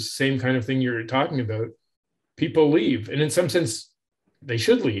goes, same kind of thing you're talking about, people leave. And in some sense, they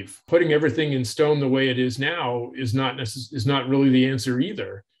should leave. Putting everything in stone the way it is now is not really the answer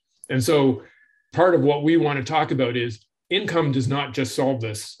either. And so part of what we want to talk about is income does not just solve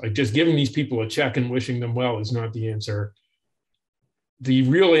this. Like just giving these people a check and wishing them well is not the answer. The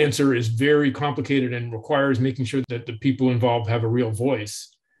real answer is very complicated and requires making sure that the people involved have a real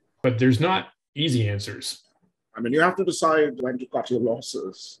voice. But there's not easy answers. I mean, you have to decide when to cut your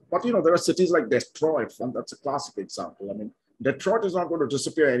losses. But, there are cities like Detroit, and that's a classic example. I mean, Detroit is not going to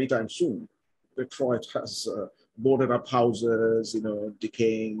disappear anytime soon. Detroit has boarded up houses,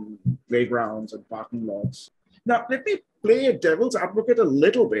 decaying playgrounds and parking lots. Now, let me play devil's advocate a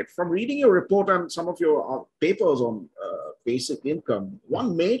little bit. From reading your report and some of your papers on basic income,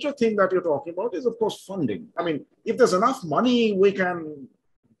 one major thing that you're talking about is, of course, funding. I mean, if there's enough money, we can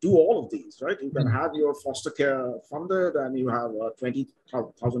do all of these, right? You can have your foster care funded and you have a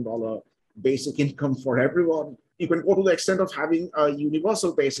 $20,000 basic income for everyone. You can go to the extent of having a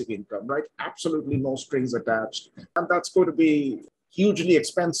universal basic income, right? Absolutely no strings attached. And that's going to be hugely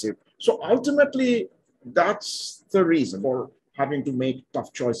expensive. So ultimately, that's the reason for having to make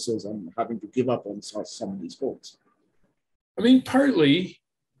tough choices and having to give up on some of these goals. I mean,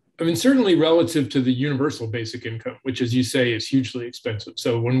 certainly relative to the universal basic income, which, as you say, is hugely expensive.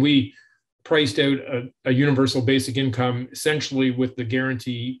 So when we priced out a universal basic income, essentially with the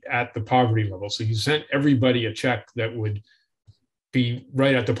guarantee at the poverty level, so you sent everybody a check that would be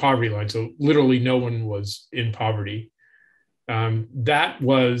right at the poverty line. So literally no one was in poverty. That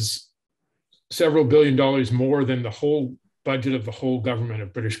was several $billion more than the whole budget of the whole government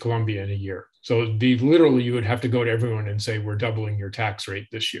of British Columbia in a year. So it'd be literally, you would have to go to everyone and say, we're doubling your tax rate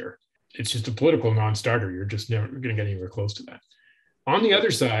this year. It's just a political non-starter. You're just never going to get anywhere close to that. On the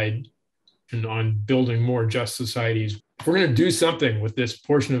other side, and on building more just societies, if we're going to do something with this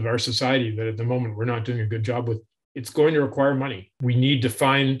portion of our society that at the moment we're not doing a good job with, it's going to require money. We need to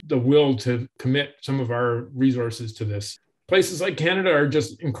find the will to commit some of our resources to this. Places like Canada are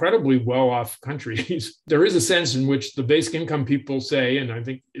just incredibly well-off countries. There is a sense in which the basic income people say, and I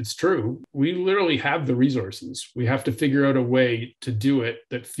think it's true, we literally have the resources. We have to figure out a way to do it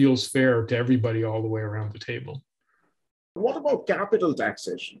that feels fair to everybody all the way around the table. What about capital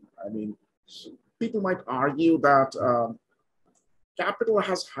taxation? I mean, people might argue that capital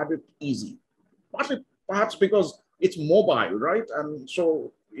has had it easy, partly perhaps because it's mobile, right? And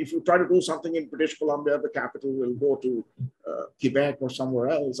so if you try to do something in British Columbia, the capital will go to Quebec or somewhere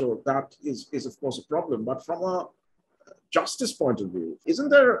else. So that is of course, a problem. But from a justice point of view, isn't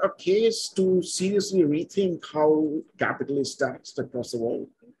there a case to seriously rethink how capital is taxed across the world?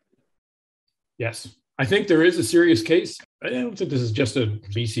 Yes, I think there is a serious case. I don't think this is just a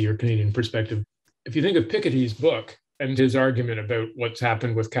BC or Canadian perspective. If you think of Piketty's book and his argument about what's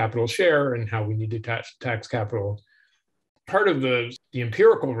happened with capital share and how we need to tax capital, part of the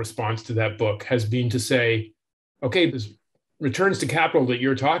empirical response to that book has been to say, okay, this returns to capital that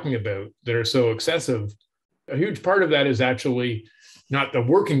you're talking about that are so excessive, a huge part of that is actually not the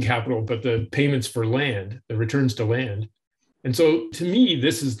working capital, but the payments for land, the returns to land. And so to me,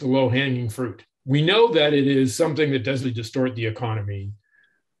 this is the low-hanging fruit. We know that it is something that doesn't distort the economy.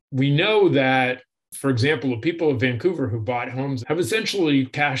 We know that, for example, the people of Vancouver who bought homes have essentially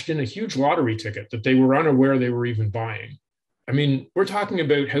cashed in a huge lottery ticket that they were unaware they were even buying. I mean, we're talking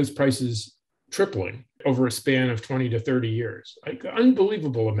about house prices tripling over a span of 20 to 30 years. Like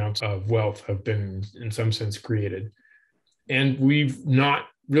unbelievable amounts of wealth have been, in some sense, created. And we've not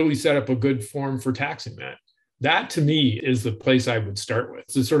really set up a good form for taxing that. That, to me, is the place I would start with.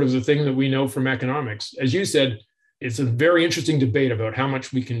 It's sort of the thing that we know from economics. As you said, it's a very interesting debate about how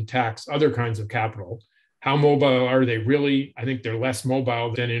much we can tax other kinds of capital. How mobile are they really? I think they're less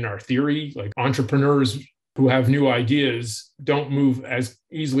mobile than in our theory. Like entrepreneurs who have new ideas don't move as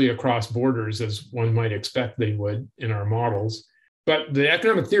easily across borders as one might expect they would in our models. But the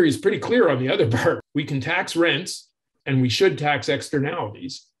economic theory is pretty clear on the other part. We can tax rents and we should tax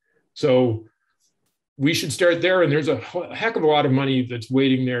externalities. So we should start there. And there's a heck of a lot of money that's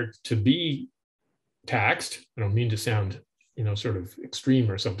waiting there to be taxed. I don't mean to sound, sort of extreme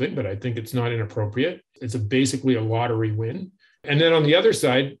or something, but I think it's not inappropriate. It's basically a lottery win. And then on the other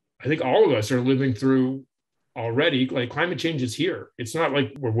side, I think all of us are living through already, like climate change is here. It's not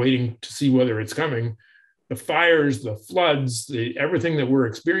like we're waiting to see whether it's coming. The fires, the floods, everything that we're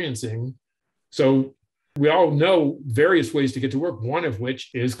experiencing. So we all know various ways to get to work, one of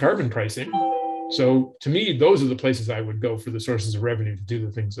which is carbon pricing. So to me, those are the places I would go for the sources of revenue to do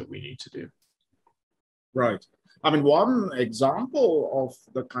the things that we need to do. Right. I mean, one example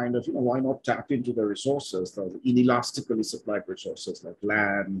of the kind of, why not tap into the resources, the inelastically supplied resources like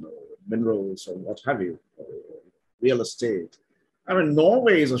land or minerals or what have you, or real estate. I mean,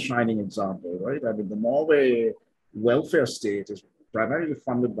 Norway is a shining example, right? I mean, the Norway welfare state is primarily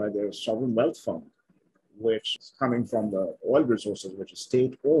funded by their sovereign wealth fund, which is coming from the oil resources, which is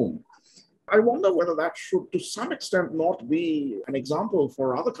state-owned. I wonder whether that should, to some extent, not be an example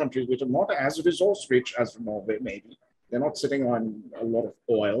for other countries which are not as resource-rich as Norway, maybe. They're not sitting on a lot of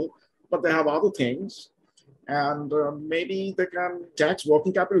oil, but they have other things. And maybe they can tax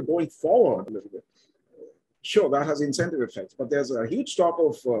working capital going forward a little bit. Sure, that has incentive effects, but there's a huge stock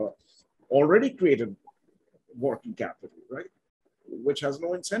of already created working capital, right? Which has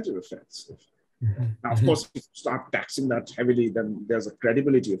no incentive effects. Mm-hmm. Now, of course, if you start taxing that heavily, then there's a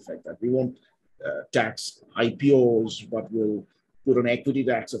credibility effect that we won't tax IPOs, but we'll put an equity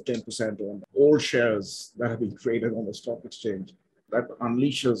tax of 10% on all shares that have been traded on the stock exchange. That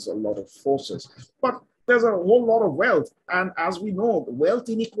unleashes a lot of forces. But there's a whole lot of wealth. And as we know, wealth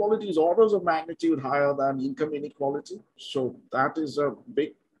inequality is orders of magnitude higher than income inequality. So that is a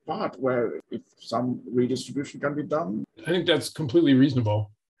big part where if some redistribution can be done. I think that's completely reasonable.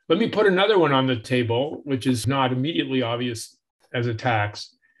 Let me put another one on the table, which is not immediately obvious as a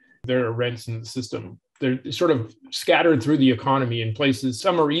tax. There are rents in the system. They're sort of scattered through the economy in places.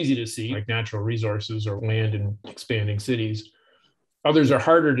 Some are easy to see, like natural resources or land in expanding cities. Others are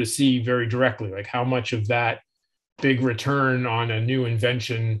harder to see very directly, like how much of that big return on a new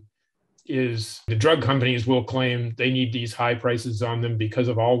invention is the drug companies will claim they need these high prices on them because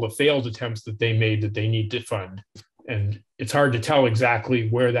of all the failed attempts that they made that they need to fund. And it's hard to tell exactly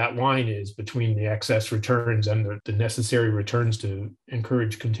where that line is between the excess returns and the necessary returns to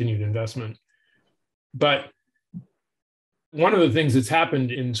encourage continued investment. But one of the things that's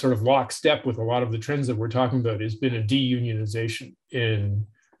happened in sort of lockstep with a lot of the trends that we're talking about has been a deunionization in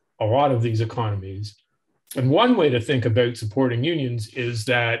a lot of these economies. And one way to think about supporting unions is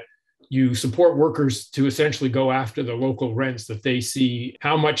that you support workers to essentially go after the local rents that they see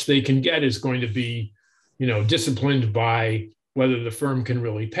how much they can get is going to be disciplined by whether the firm can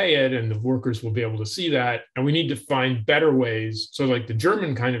really pay it, and the workers will be able to see that. And we need to find better ways. So like the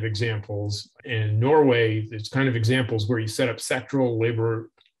German kind of examples, in Norway, there's kind of examples where you set up sectoral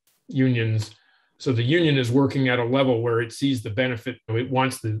labor unions. So the union is working at a level where it sees the benefit, it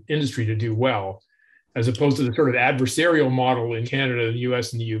wants the industry to do well, as opposed to the sort of adversarial model in Canada, the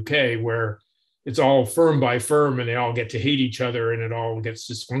US, and the UK, where it's all firm by firm and they all get to hate each other and it all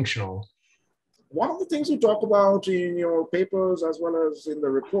gets dysfunctional. One of the things you talk about in your papers as well as in the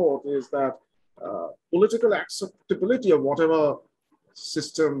report is that Political acceptability of whatever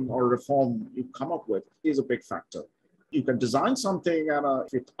system or reform you come up with is a big factor. You can design something and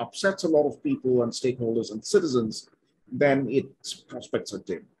if it upsets a lot of people and stakeholders and citizens, then its prospects are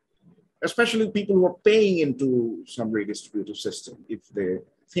dim. Especially people who are paying into some redistributive system. If they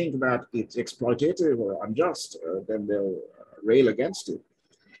think that it's exploitative or unjust, then they'll rail against it.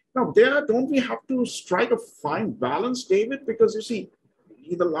 Now, there, don't we have to strike a fine balance, David? Because you see,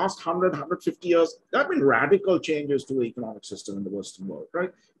 in the last 100, 150 years, there have been radical changes to the economic system in the Western world,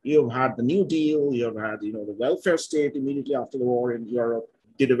 right? You've had the New Deal, you've had, the welfare state immediately after the war in Europe,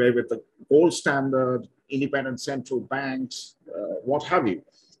 did away with the gold standard, independent central banks, what have you.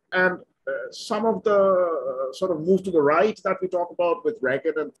 And some of the sort of move to the right that we talk about with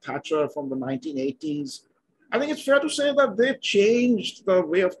Reagan and Thatcher from the 1980s, I think it's fair to say that they changed the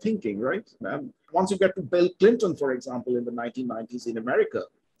way of thinking, right? And once you get to Bill Clinton, for example, in the 1990s in America,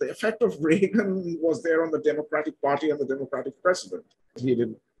 the effect of Reagan was there on the Democratic Party and the Democratic president. He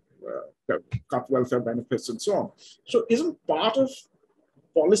did cut welfare benefits and so on. So isn't part of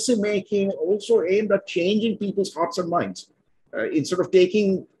policymaking also aimed at changing people's hearts and minds? Instead of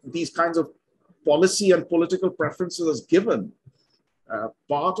taking these kinds of policy and political preferences as given,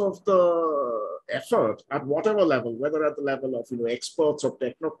 part of the effort at whatever level, whether at the level of experts or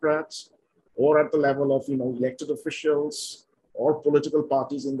technocrats, or at the level of elected officials or political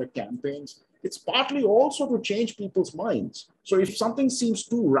parties in the campaigns, it's partly also to change people's minds. So if something seems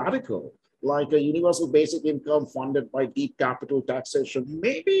too radical, like a universal basic income funded by deep capital taxation,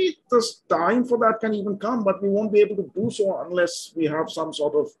 maybe this time for that can even come, but we won't be able to do so unless we have some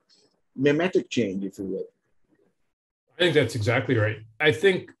sort of mimetic change, if you will. I think that's exactly right. I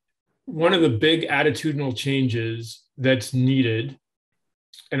think one of the big attitudinal changes that's needed,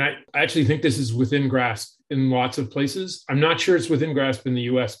 and I actually think this is within grasp in lots of places. I'm not sure it's within grasp in the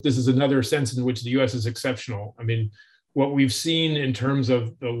US. This is another sense in which the US is exceptional. I mean, what we've seen in terms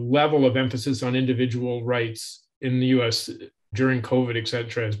of the level of emphasis on individual rights in the US during COVID, et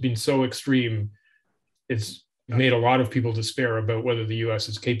cetera, has been so extreme. It's made a lot of people despair about whether the US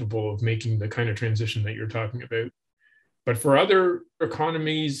is capable of making the kind of transition that you're talking about. But for other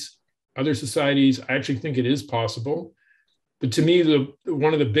economies, other societies, I actually think it is possible. But to me,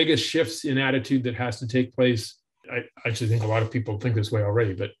 one of the biggest shifts in attitude that has to take place, I actually think a lot of people think this way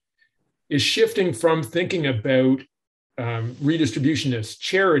already, but is shifting from thinking about redistribution as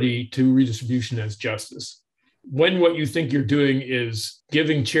charity to redistribution as justice. When what you think you're doing is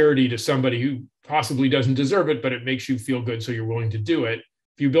giving charity to somebody who possibly doesn't deserve it, but it makes you feel good, so you're willing to do it.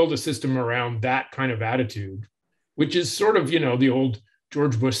 If you build a system around that kind of attitude, which is sort of, the old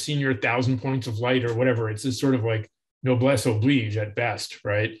George Bush Sr. 1,000 points of light or whatever, it's this sort of like noblesse oblige at best,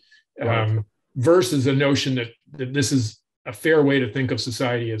 right? Versus a notion that this is a fair way to think of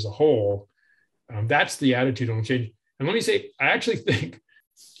society as a whole. That's the attitudinal change. And let me say, I actually think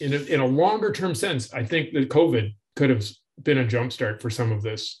in a longer term sense, I think that COVID could have been a jumpstart for some of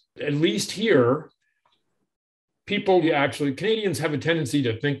this. At least here, Canadians have a tendency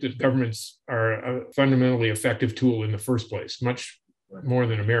to think that governments are a fundamentally effective tool in the first place, much more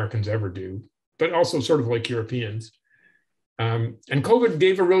than Americans ever do, but also sort of like Europeans. And COVID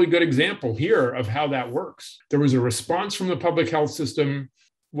gave a really good example here of how that works. There was a response from the public health system.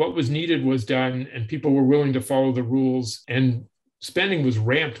 What was needed was done, and people were willing to follow the rules, and spending was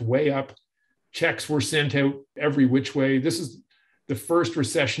ramped way up. Checks were sent out every which way. This is the first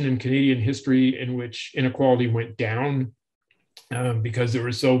recession in Canadian history in which inequality went down because there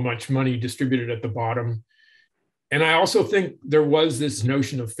was so much money distributed at the bottom. And I also think there was this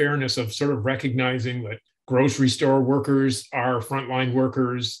notion of fairness, of sort of recognizing that grocery store workers are frontline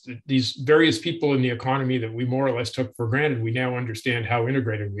workers, these various people in the economy that we more or less took for granted. We now understand how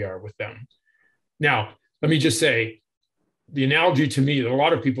integrated we are with them. Now, let me just say, the analogy to me that a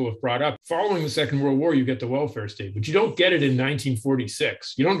lot of people have brought up, following the Second World War, you get the welfare state, but you don't get it in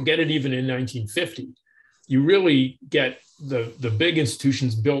 1946. You don't get it even in 1950. You really get the big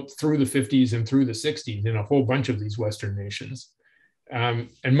institutions built through the 50s and through the 60s in a whole bunch of these Western nations. And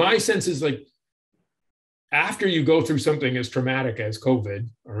my sense is, like, after you go through something as traumatic as COVID,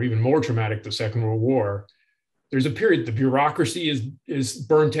 or even more traumatic, the Second World War, there's a period, the bureaucracy is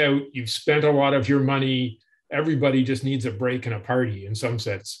burnt out. You've spent a lot of your money. Everybody just needs a break and a party in some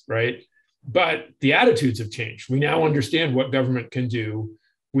sense, right? But the attitudes have changed. We now understand what government can do.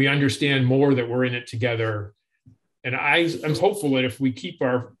 We understand more that we're in it together. And I'm hopeful that if we keep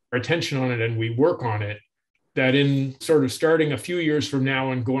our attention on it and we work on it, that in sort of starting a few years from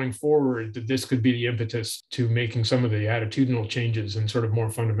now and going forward, that this could be the impetus to making some of the attitudinal changes and sort of more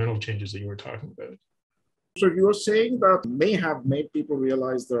fundamental changes that you were talking about. So you're saying that may have made people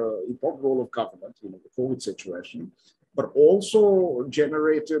realize the important role of government, the COVID situation, but also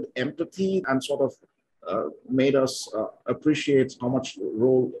generated empathy and sort of made us appreciate how much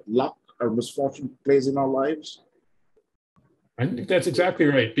role luck or misfortune plays in our lives? I think that's exactly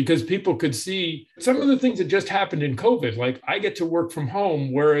right, because people could see some of the things that just happened in COVID. Like, I get to work from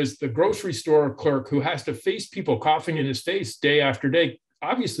home, whereas the grocery store clerk who has to face people coughing in his face day after day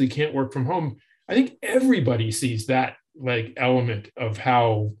obviously can't work from home. I think everybody sees that like element of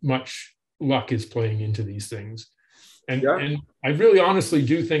how much luck is playing into these things. And I really honestly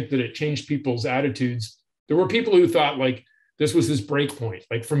do think that it changed people's attitudes. There were people who thought like this was this break point,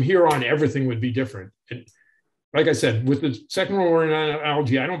 like from here on, everything would be different. And like I said, with the Second World War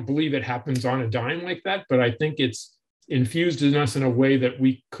analogy, I don't believe it happens on a dime like that, but I think it's infused in us in a way that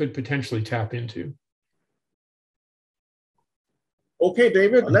we could potentially tap into. Okay,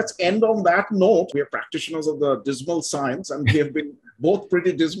 David, let's end on that note. We are practitioners of the dismal science, and we have been both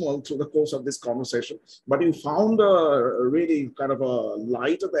pretty dismal through the course of this conversation. But you found a really kind of a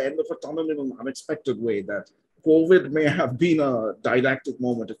light at the end of a tunnel in an unexpected way, that COVID may have been a didactic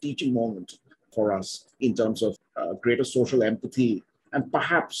moment, a teaching moment for us in terms of greater social empathy, and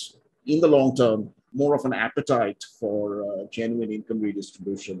perhaps in the long term, more of an appetite for genuine income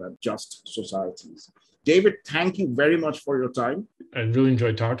redistribution and just societies. David, thank you very much for your time. I really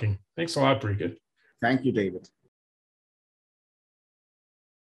enjoyed talking. Thanks a lot, Parikshit. Thank you, David.